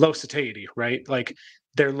low satiety, right? Like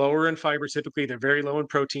they're lower in fiber typically, they're very low in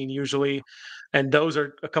protein usually, and those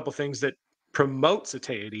are a couple things that promote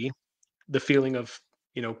satiety, the feeling of,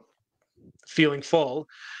 you know feeling full.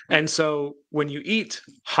 And so when you eat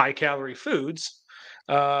high calorie foods,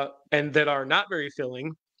 and that are not very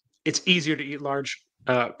filling, it's easier to eat large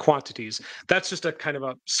quantities. That's just a kind of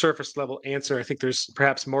a surface level answer. I think there's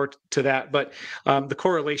perhaps more to that, but the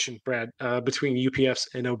correlation, Brad, between UPFs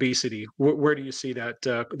and obesity, where do you see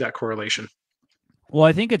that correlation? Well,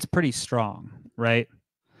 I think it's pretty strong, right?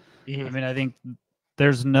 I Hmm. mean, I think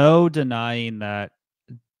there's no denying that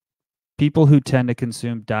people who tend to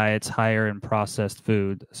consume diets higher in processed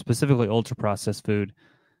food, specifically ultra processed food,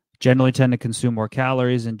 generally tend to consume more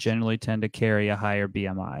calories and generally tend to carry a higher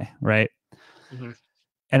BMI, right? Hmm.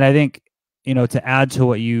 And I think, to add to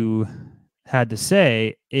what you had to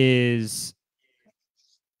say is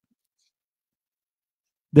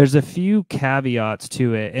there's a few caveats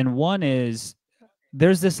to it. And one is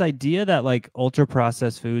there's this idea that like ultra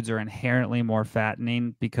processed foods are inherently more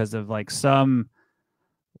fattening because of like some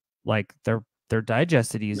like they're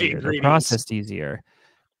digested The easier, they're ingredients. processed easier.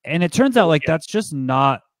 And it turns out like Yeah, that's just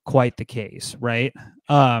not quite the case, right?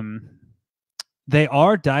 Um they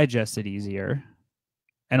are digested easier,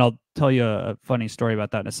 and I'll tell you a funny story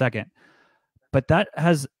about that in a second. But that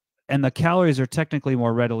has, and the calories are technically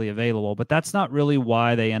more readily available, but that's not really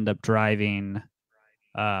why they end up driving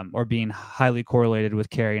or being highly correlated with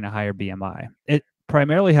carrying a higher BMI. It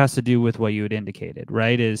primarily has to do with what you had indicated,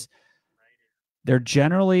 right? Is they're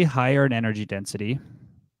generally higher in energy density,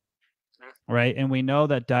 right? And we know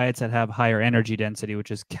that diets that have higher energy density,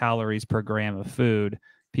 which is calories per gram of food,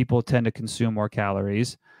 people tend to consume more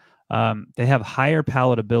calories. They have higher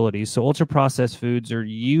palatability. So ultra processed foods are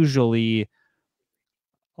usually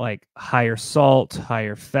like higher salt,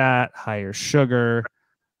 higher fat, higher sugar,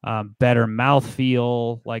 better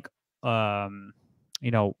mouthfeel. Like, um,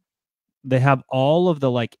 you know, they have all of the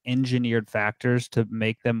like engineered factors to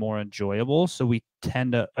make them more enjoyable. So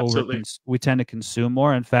absolutely. we tend to consume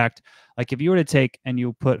more. In fact, like if you were to take and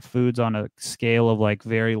you put foods on a scale of like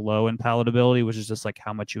very low in palatability, which is just like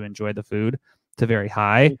how much you enjoy the food, to very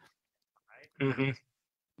high, Mm-hmm.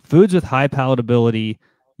 foods with high palatability,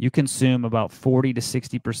 you consume about 40 to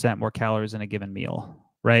 60% more calories in a given meal,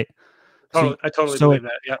 right? So, Totally, I totally so believe it,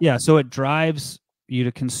 that. Yeah, yeah, so it drives you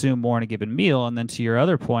to consume more in a given meal. And then to your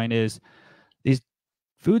other point is these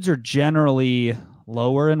foods are generally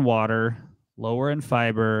lower in water, lower in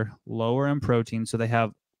fiber, lower in protein. So they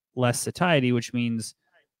have less satiety, which means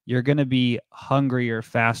you're going to be hungrier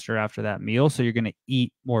faster after that meal. So you're going to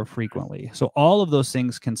eat more frequently. So all of those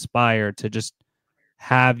things conspire to just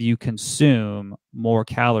have you consume more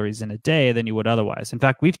calories in a day than you would otherwise. In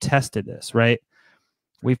fact, we've tested this, right?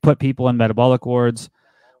 We've put people in metabolic wards.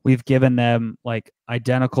 We've given them like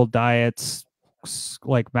identical diets,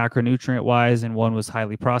 like macronutrient wise, and one was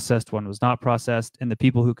highly processed, one was not processed. And the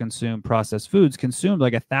people who consume processed foods consumed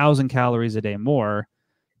like 1,000 calories a day more,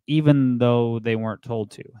 even though they weren't told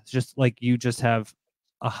to. It's just like you just have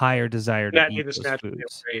a higher desire to that eat they just those naturally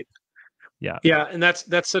foods. overrate. Yeah. Yeah, and that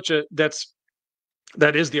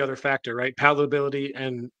is the other factor, right? Palatability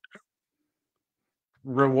and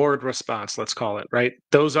reward response, let's call it, right?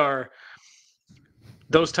 Those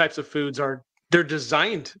types of foods are they're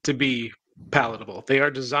designed to be palatable. They are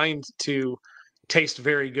designed to taste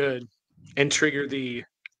very good and trigger the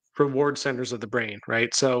reward centers of the brain,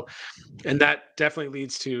 right? So, and that definitely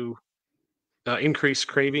leads to increased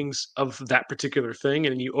cravings of that particular thing,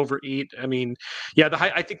 and you overeat. I mean, yeah,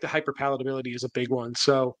 I think the hyperpalatability is a big one.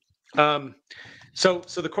 So, um, so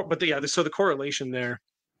the correlation there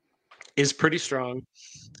is pretty strong.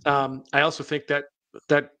 I also think that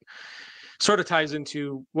that sort of ties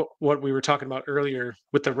into what we were talking about earlier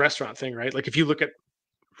with the restaurant thing, right? Like if you look at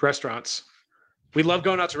restaurants, we love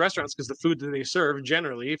going out to restaurants because the food that they serve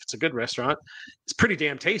generally, if it's a good restaurant, it's pretty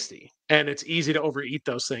damn tasty and it's easy to overeat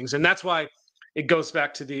those things. And that's why it goes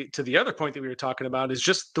back to the other point that we were talking about is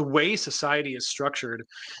just the way society is structured.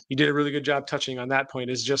 You did a really good job touching on that point,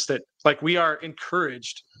 is just that like we are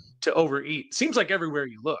encouraged to overeat. Seems like everywhere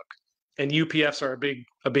you look. And UPFs are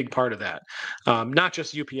a big part of that. Not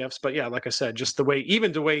just UPFs, but yeah, like I said, just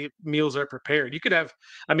even the way meals are prepared. You could have,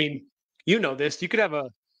 I mean, you know this. You could have a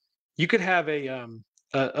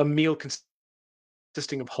meal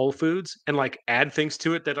consisting of whole foods and like add things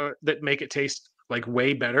to it that make it taste like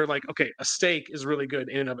way better. Like, okay, a steak is really good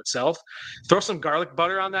in and of itself. Throw some garlic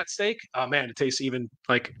butter on that steak. Oh man, it tastes even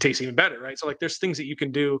better, right? So like there's things that you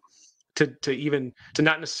can do to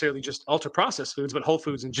not necessarily just ultra processed foods, but whole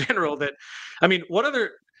foods in general that I mean, what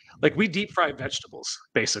other like we deep fry vegetables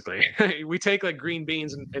basically. We take like green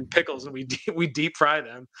beans and pickles and we deep fry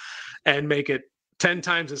them and make it 10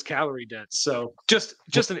 times as calorie dense. So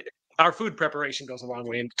our food preparation goes a long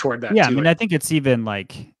way toward that Yeah, I too. mean, I think it's even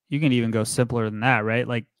like you can even go simpler than that, right?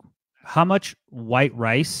 Like, how much white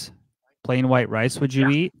rice, plain white rice, would you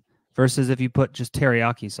Yeah. eat versus if you put just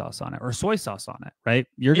teriyaki sauce on it or soy sauce on it, right?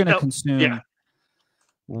 You're going to Oh, yeah, consume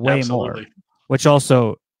way more, absolutely. which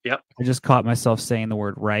also, Yep. I just caught myself saying the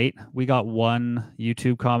word right. We got one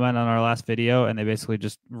YouTube comment on our last video, and they basically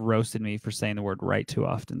just roasted me for saying the word right too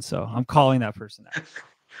often. So I'm calling that person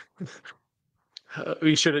out.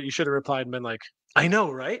 You should have replied and been like, I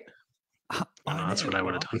know, right? I know I that's what I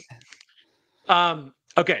would have know. done.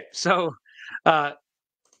 Okay, so uh,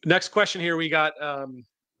 next question here we got.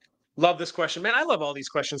 Love this question, man. I love all these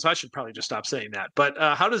questions. So I should probably just stop saying that. But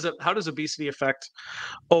how does obesity affect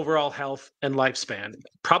overall health and lifespan?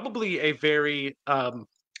 Probably a very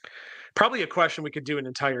probably a question we could do an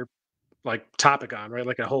entire like topic on, right?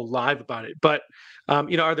 Like a whole live about it. But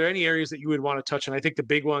are there any areas that you would want to touch on? I think the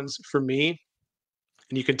big ones for me,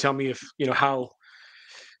 and you can tell me if how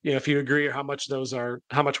if you agree or how much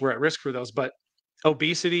we're at risk for those. But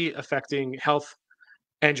obesity affecting health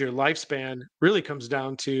and your lifespan really comes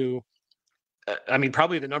down to I mean,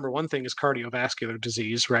 probably the number one thing is cardiovascular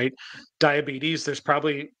disease, right? Diabetes. There's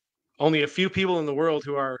probably only a few people in the world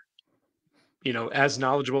who are, as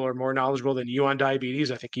knowledgeable or more knowledgeable than you on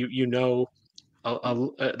diabetes. I think that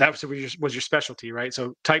was your specialty, right?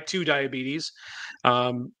 So type 2 diabetes.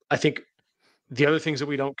 I think the other things that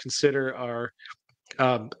we don't consider are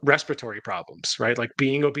respiratory problems, right? Like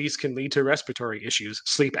being obese can lead to respiratory issues,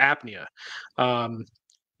 sleep apnea.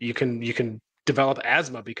 You can develop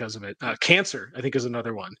asthma because of it. Cancer, I think, is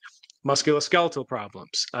another one. Musculoskeletal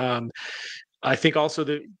problems. I think also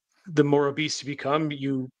the more obese you become,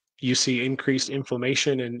 you see increased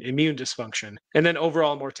inflammation and immune dysfunction, and then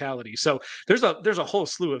overall mortality. So there's a whole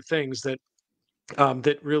slew of things that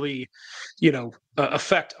really,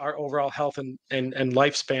 affect our overall health and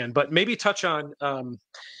lifespan. But maybe touch on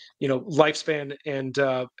lifespan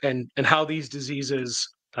and how these diseases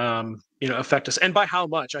affect us, and by how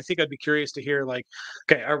much. I think I'd be curious to hear, like,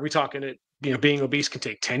 okay, are we talking it? Being obese can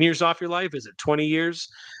take 10 years off your life. Is it 20 years?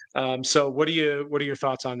 So what are your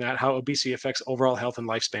thoughts on that? How obesity affects overall health and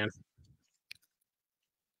lifespan?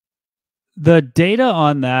 The data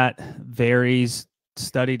on that varies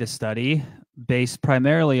study to study, based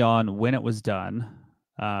primarily on when it was done.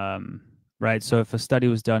 Right. So if a study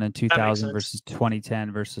was done in 2000 versus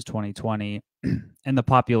 2010 versus 2020, and the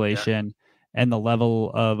population and the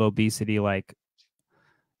level of obesity, like,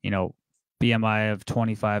 BMI of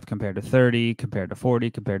 25 compared to 30, compared to 40,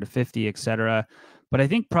 compared to 50, etc. But I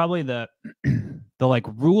think probably the the like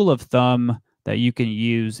rule of thumb that you can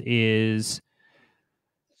use is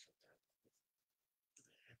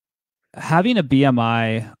having a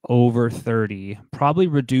BMI over 30 probably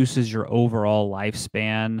reduces your overall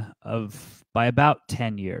lifespan by about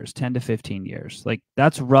 10 years, 10 to 15 years. Like,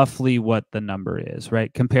 that's roughly what the number is,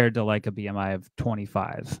 right? Compared to like a BMI of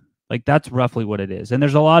 25. Like, that's roughly what it is. And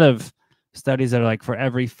there's a lot of studies that are like, for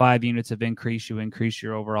every 5 units of increase, you increase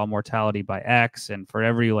your overall mortality by X. And for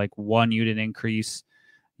every like 1 unit increase,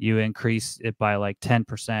 you increase it by like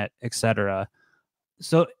 10%, etc.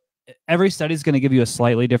 So every study is going to give you a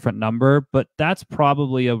slightly different number, but that's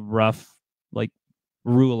probably a rough like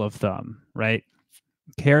rule of thumb, right?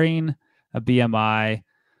 Carrying a BMI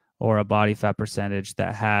or a body fat percentage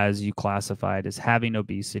that has you classified as having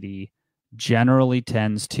obesity generally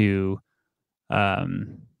tends to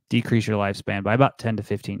decrease your lifespan by about 10 to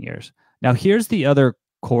 15 years. Now, here's the other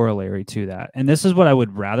corollary to that. And this is what I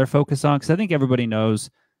would rather focus on, because I think everybody knows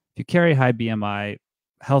if you carry high BMI,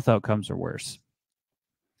 health outcomes are worse.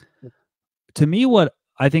 To me, what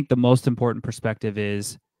I think the most important perspective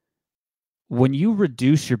is, when you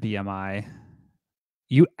reduce your BMI,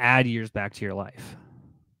 you add years back to your life,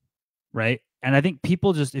 right? And I think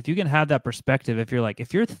people just, if you can have that perspective, if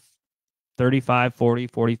you're 35, 40,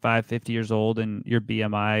 45, 50 years old and your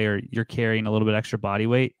BMI, or you're carrying a little bit extra body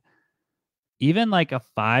weight, even like a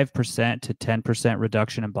 5% to 10%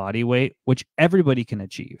 reduction in body weight, which everybody can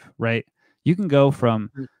achieve, right? You can go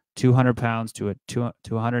from 200 pounds to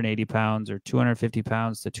 180 pounds, or 250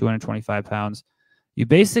 pounds to 225 pounds. You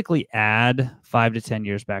basically add 5 to 10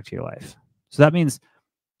 years back to your life. So that means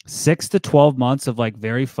 6 to 12 months of like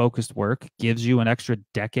very focused work gives you an extra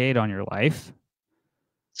decade on your life.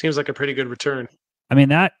 Seems like a pretty good return. I mean,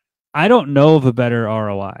 that, I don't know of a better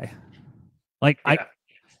ROI. Like,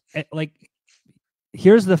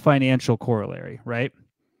 here's the financial corollary, right?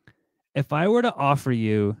 If I were to offer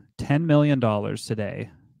you $10 million today,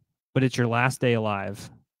 but it's your last day alive,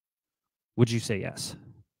 would you say yes?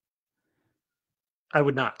 I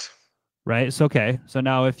would not. Right? It's okay. So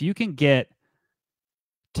now if you can get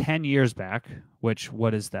 10 years back, which,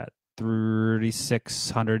 what is that?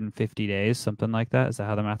 3,650 days, something like that. Is that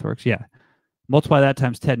how the math works? Yeah. Multiply that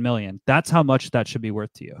times 10 million. That's how much that should be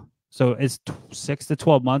worth to you. So it's 6 to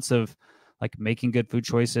 12 months of like making good food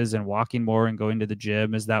choices and walking more and going to the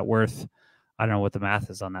gym. Is that worth, I don't know what the math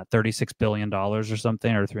is on that, $36 billion or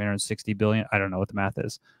something, or 360 billion? I don't know what the math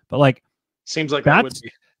is, but like, seems like that would be.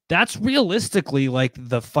 That's realistically like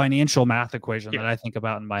the financial math equation that I think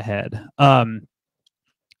about in my head.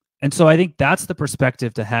 And so I think that's the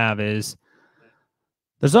perspective to have, is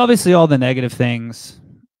there's obviously all the negative things,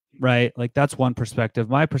 right? Like, that's one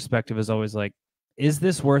perspective. My perspective is always like, is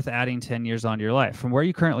this worth adding 10 years onto your life? From where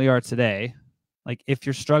you currently are today, like if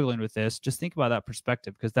you're struggling with this, just think about that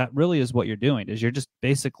perspective, because that really is what you're doing, is you're just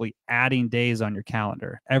basically adding days on your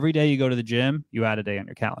calendar. Every day you go to the gym, you add a day on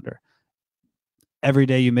your calendar. Every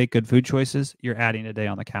day you make good food choices, you're adding a day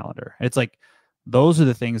on the calendar. It's like those are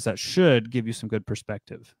the things that should give you some good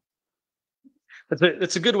perspective.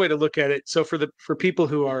 It's a good way to look at it. So for people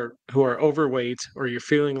who are overweight, or you're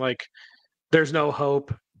feeling like there's no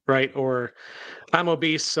hope, right? Or I'm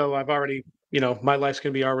obese, so I've already, my life's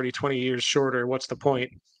going to be already 20 years shorter. What's the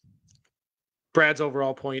point? Brad's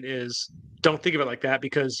overall point is, don't think of it like that,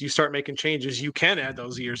 because you start making changes, you can add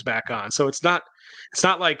those years back on. So it's not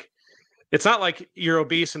like you're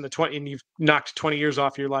obese in the 20 and you've knocked 20 years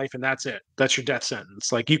off your life and that's it. That's your death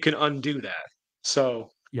sentence. Like, you can undo that. So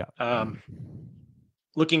Yeah.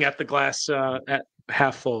 Looking at the glass at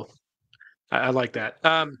half full, I like that.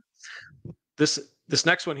 This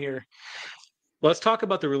next one here, let's talk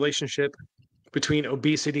about the relationship between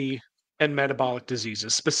obesity and metabolic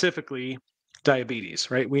diseases, specifically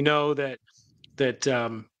diabetes. Right? We know that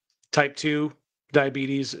type 2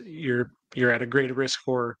 diabetes, you're at a greater risk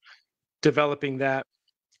for developing that.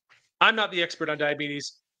 I'm not the expert on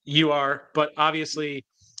diabetes. You are, but obviously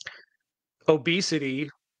obesity,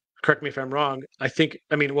 correct me if I'm wrong,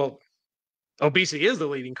 obesity is the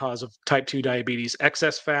leading cause of type 2 diabetes.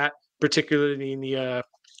 Excess fat, particularly in the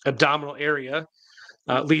abdominal area,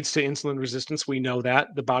 leads to insulin resistance. We know that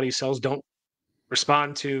the body cells don't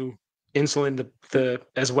respond to insulin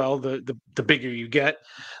as well. The bigger you get,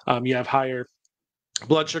 you have higher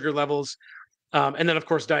blood sugar levels. And then, of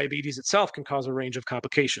course, diabetes itself can cause a range of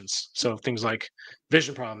complications. So things like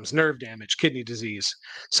vision problems, nerve damage, kidney disease.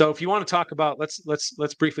 So if you want to talk about,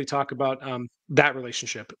 let's briefly talk about that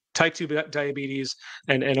relationship, type 2 diabetes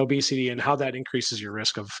and obesity, and how that increases your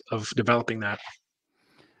risk of developing that.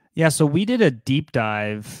 Yeah, so we did a deep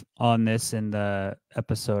dive on this in the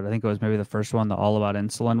episode. I think it was maybe the first one, the All About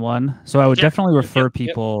Insulin one. So I would definitely refer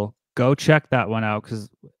people, go check that one out, because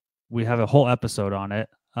we have a whole episode on it.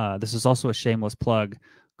 This is also a shameless plug.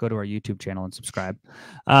 Go to our YouTube channel and subscribe.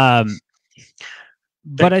 But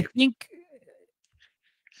I think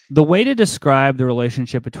the way to describe the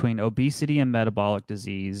relationship between obesity and metabolic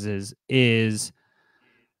disease is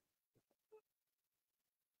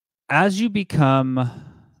as you become,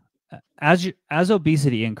 as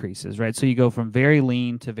obesity increases, right? So you go from very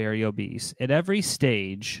lean to very obese. At every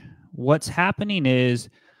stage, what's happening is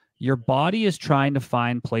your body is trying to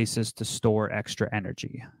find places to store extra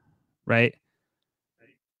energy, right?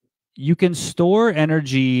 You can store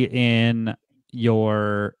energy in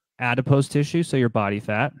your adipose tissue, so your body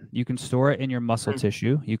fat. You can store it in your muscle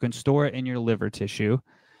tissue. You can store it in your liver tissue.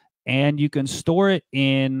 And you can store it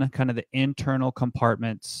in kind of the internal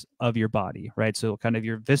compartments of your body, right? So kind of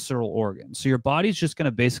your visceral organs. So your body's just going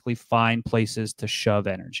to basically find places to shove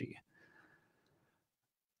energy.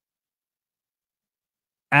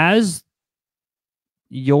 As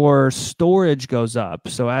your storage goes up,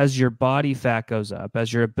 so as your body fat goes up,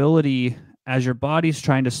 as your body's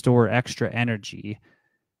trying to store extra energy,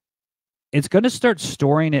 it's going to start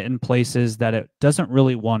storing it in places that it doesn't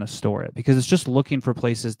really want to store it, because it's just looking for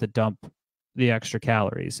places to dump the extra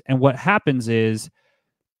calories. And what happens is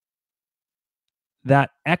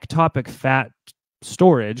that ectopic fat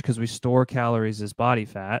storage, because we store calories as body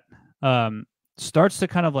fat, starts to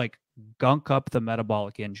kind of like gunk up the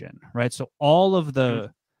metabolic engine, right? So all of the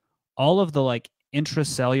like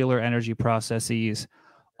intracellular energy processes,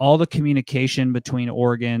 all the communication between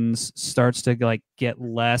organs starts to like get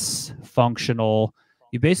less functional.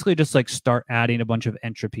 You basically just like start adding a bunch of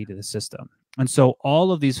entropy to the system. And so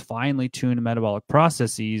all of these finely tuned metabolic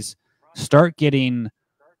processes start getting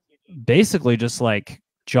basically just like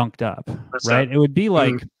junked up, right? It would be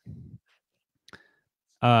like,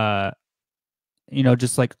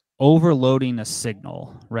 just like overloading a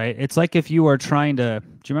signal, right? It's like if you are trying to, do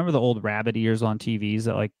you remember the old rabbit ears on TVs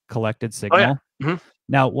that like collected signal? Oh, yeah.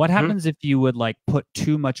 Now, what happens if you would like put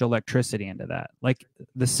too much electricity into that? Like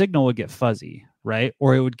the signal would get fuzzy, right?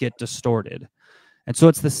 Or it would get distorted. And so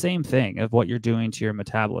it's the same thing of what you're doing to your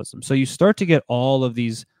metabolism. So you start to get all of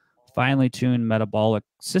these finely tuned metabolic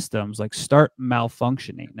systems like start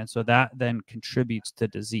malfunctioning. And so that then contributes to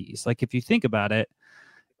disease. Like if you think about it,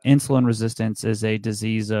 insulin resistance is a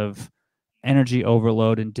disease of energy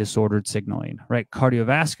overload and disordered signaling, right?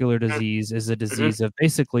 Cardiovascular disease is a disease of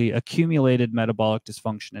basically accumulated metabolic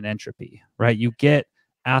dysfunction and entropy, right? You get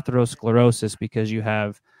atherosclerosis because you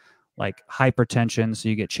have like hypertension, so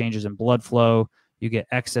you get changes in blood flow, you get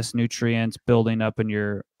excess nutrients building up in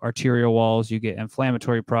your arterial walls, you get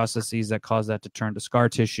inflammatory processes that cause that to turn to scar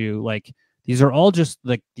tissue. Like These are all just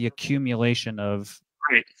like the accumulation of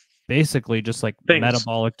Right. basically just like Things.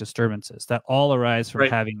 metabolic disturbances that all arise from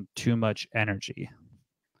Right. having too much energy.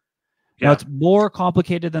 Yeah. Now it's more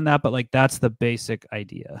complicated than that, but like that's the basic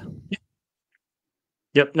idea.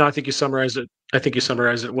 Yep. No, I think you summarized it. I think you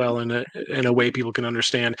summarized it well in a way people can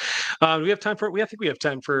understand. We have time for. I think we have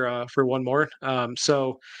time for one more.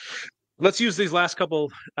 So let's use these last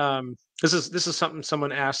couple. This is something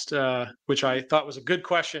someone asked, which I thought was a good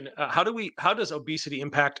question. How does obesity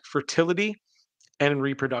impact fertility and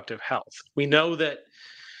reproductive health? We know that,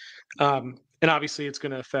 and obviously it's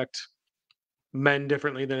going to affect men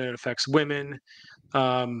differently than it affects women.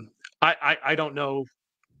 I don't know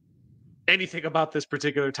anything about this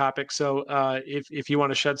particular topic, so if you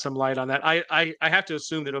want to shed some light on that, I have to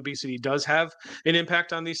assume that obesity does have an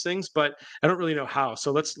impact on these things, but I don't really know how.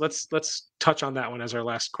 So let's touch on that one as our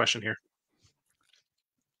last question here.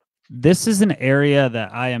 This is an area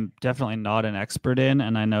that I am definitely not an expert in,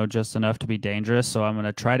 and I know just enough to be dangerous. So I'm going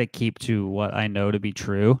to try to keep to what I know to be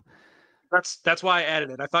true. That's why I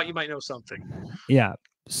added it. I thought you might know something. Yeah.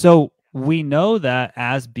 So we know that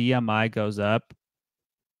as BMI goes up,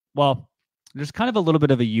 well, there's kind of a little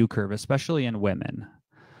bit of a U curve, especially in women,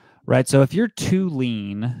 right? So if you're too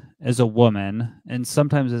lean as a woman and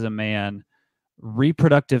sometimes as a man,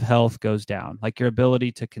 reproductive health goes down, like your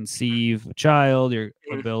ability to conceive a child, your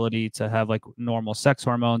ability to have like normal sex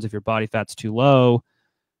hormones. If your body fat's too low,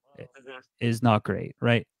 is not great,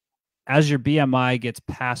 right? As your BMI gets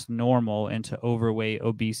past normal into overweight,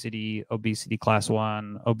 obesity, obesity class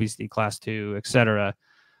 1, obesity class 2, etc.,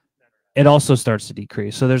 it also starts to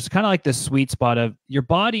decrease. So there's kind of like this sweet spot of your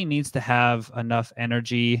body needs to have enough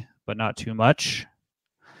energy, but not too much.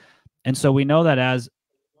 And so we know that as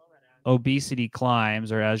obesity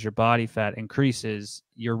climbs or as your body fat increases,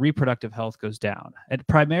 your reproductive health goes down. It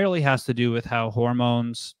primarily has to do with how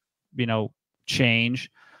hormones,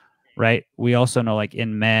 change, right? We also know, like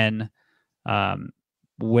in men,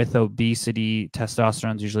 with obesity,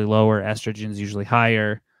 testosterone is usually lower, estrogen is usually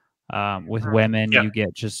higher. With women, you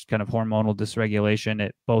get just kind of hormonal dysregulation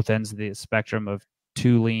at both ends of the spectrum of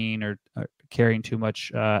too lean or carrying too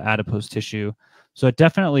much adipose tissue. So it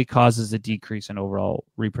definitely causes a decrease in overall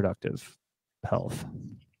reproductive health.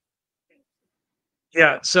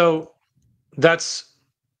 Yeah. So that's,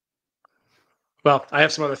 well, I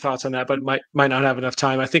have some other thoughts on that, but might not have enough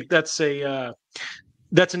time. I think that's an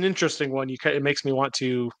interesting one. It makes me want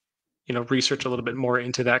to research a little bit more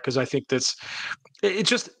into that, because I think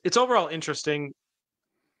it's overall interesting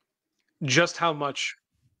just how much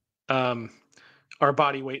our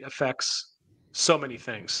body weight affects so many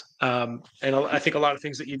things, and I think a lot of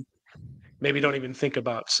things that you maybe don't even think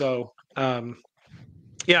about. So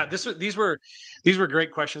yeah, these were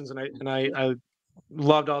great questions, and I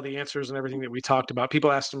loved all the answers and everything that we talked about.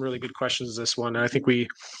 People asked some really good questions this one, and I think we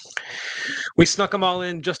snuck them all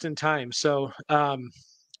in just in time. So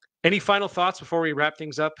any final thoughts before we wrap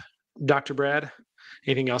things up, Dr. Brad?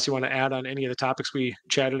 Anything else you want to add on any of the topics we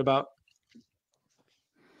chatted about?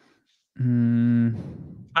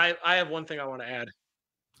 I have one thing I want to add.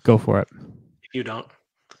 Go for it. If you don't,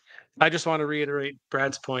 I just want to reiterate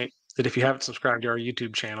Brad's point that if you haven't subscribed to our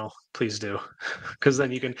YouTube channel, please do, because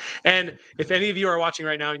then you can. And if any of you are watching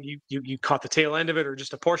right now and you caught the tail end of it or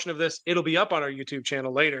just a portion of this, it'll be up on our YouTube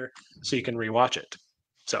channel later, so you can rewatch it.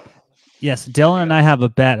 So yes, Dylan and I have a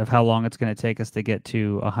bet of how long it's going to take us to get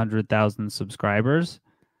to 100,000 subscribers,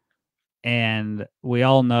 and we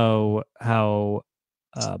all know how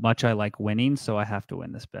much I like winning, so I have to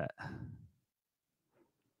win this bet.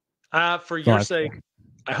 For your sake,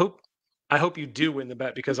 I hope you do win the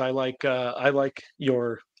bet, because I like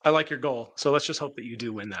your goal. So let's just hope that you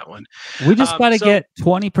do win that one. We just got to get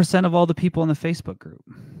 20% of all the people in the Facebook group.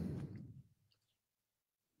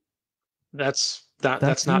 That's not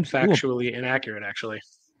factually inaccurate, actually.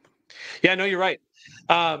 Yeah, no, you're right.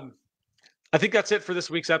 I think that's it for this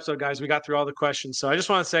week's episode, guys. We got through all the questions, so I just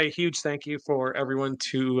want to say a huge thank you for everyone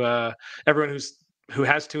who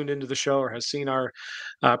has tuned into the show or has seen our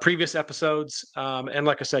previous episodes. And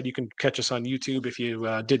like I said, you can catch us on YouTube if you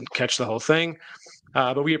didn't catch the whole thing.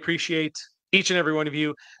 But we appreciate each and every one of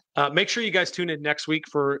you. Make sure you guys tune in next week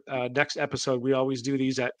for next episode. We always do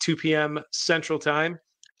these at 2 p.m. Central Time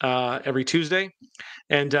every Tuesday.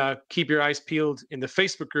 And keep your eyes peeled in the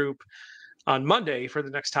Facebook group on Monday for the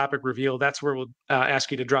next topic reveal. That's where we'll ask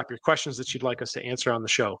you to drop your questions that you'd like us to answer on the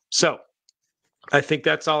show. So I think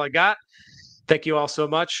that's all I got. Thank you all so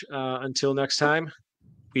much. Until next time,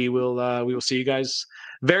 we will see you guys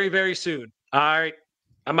very, very soon. All right.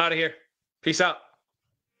 I'm out of here. Peace out.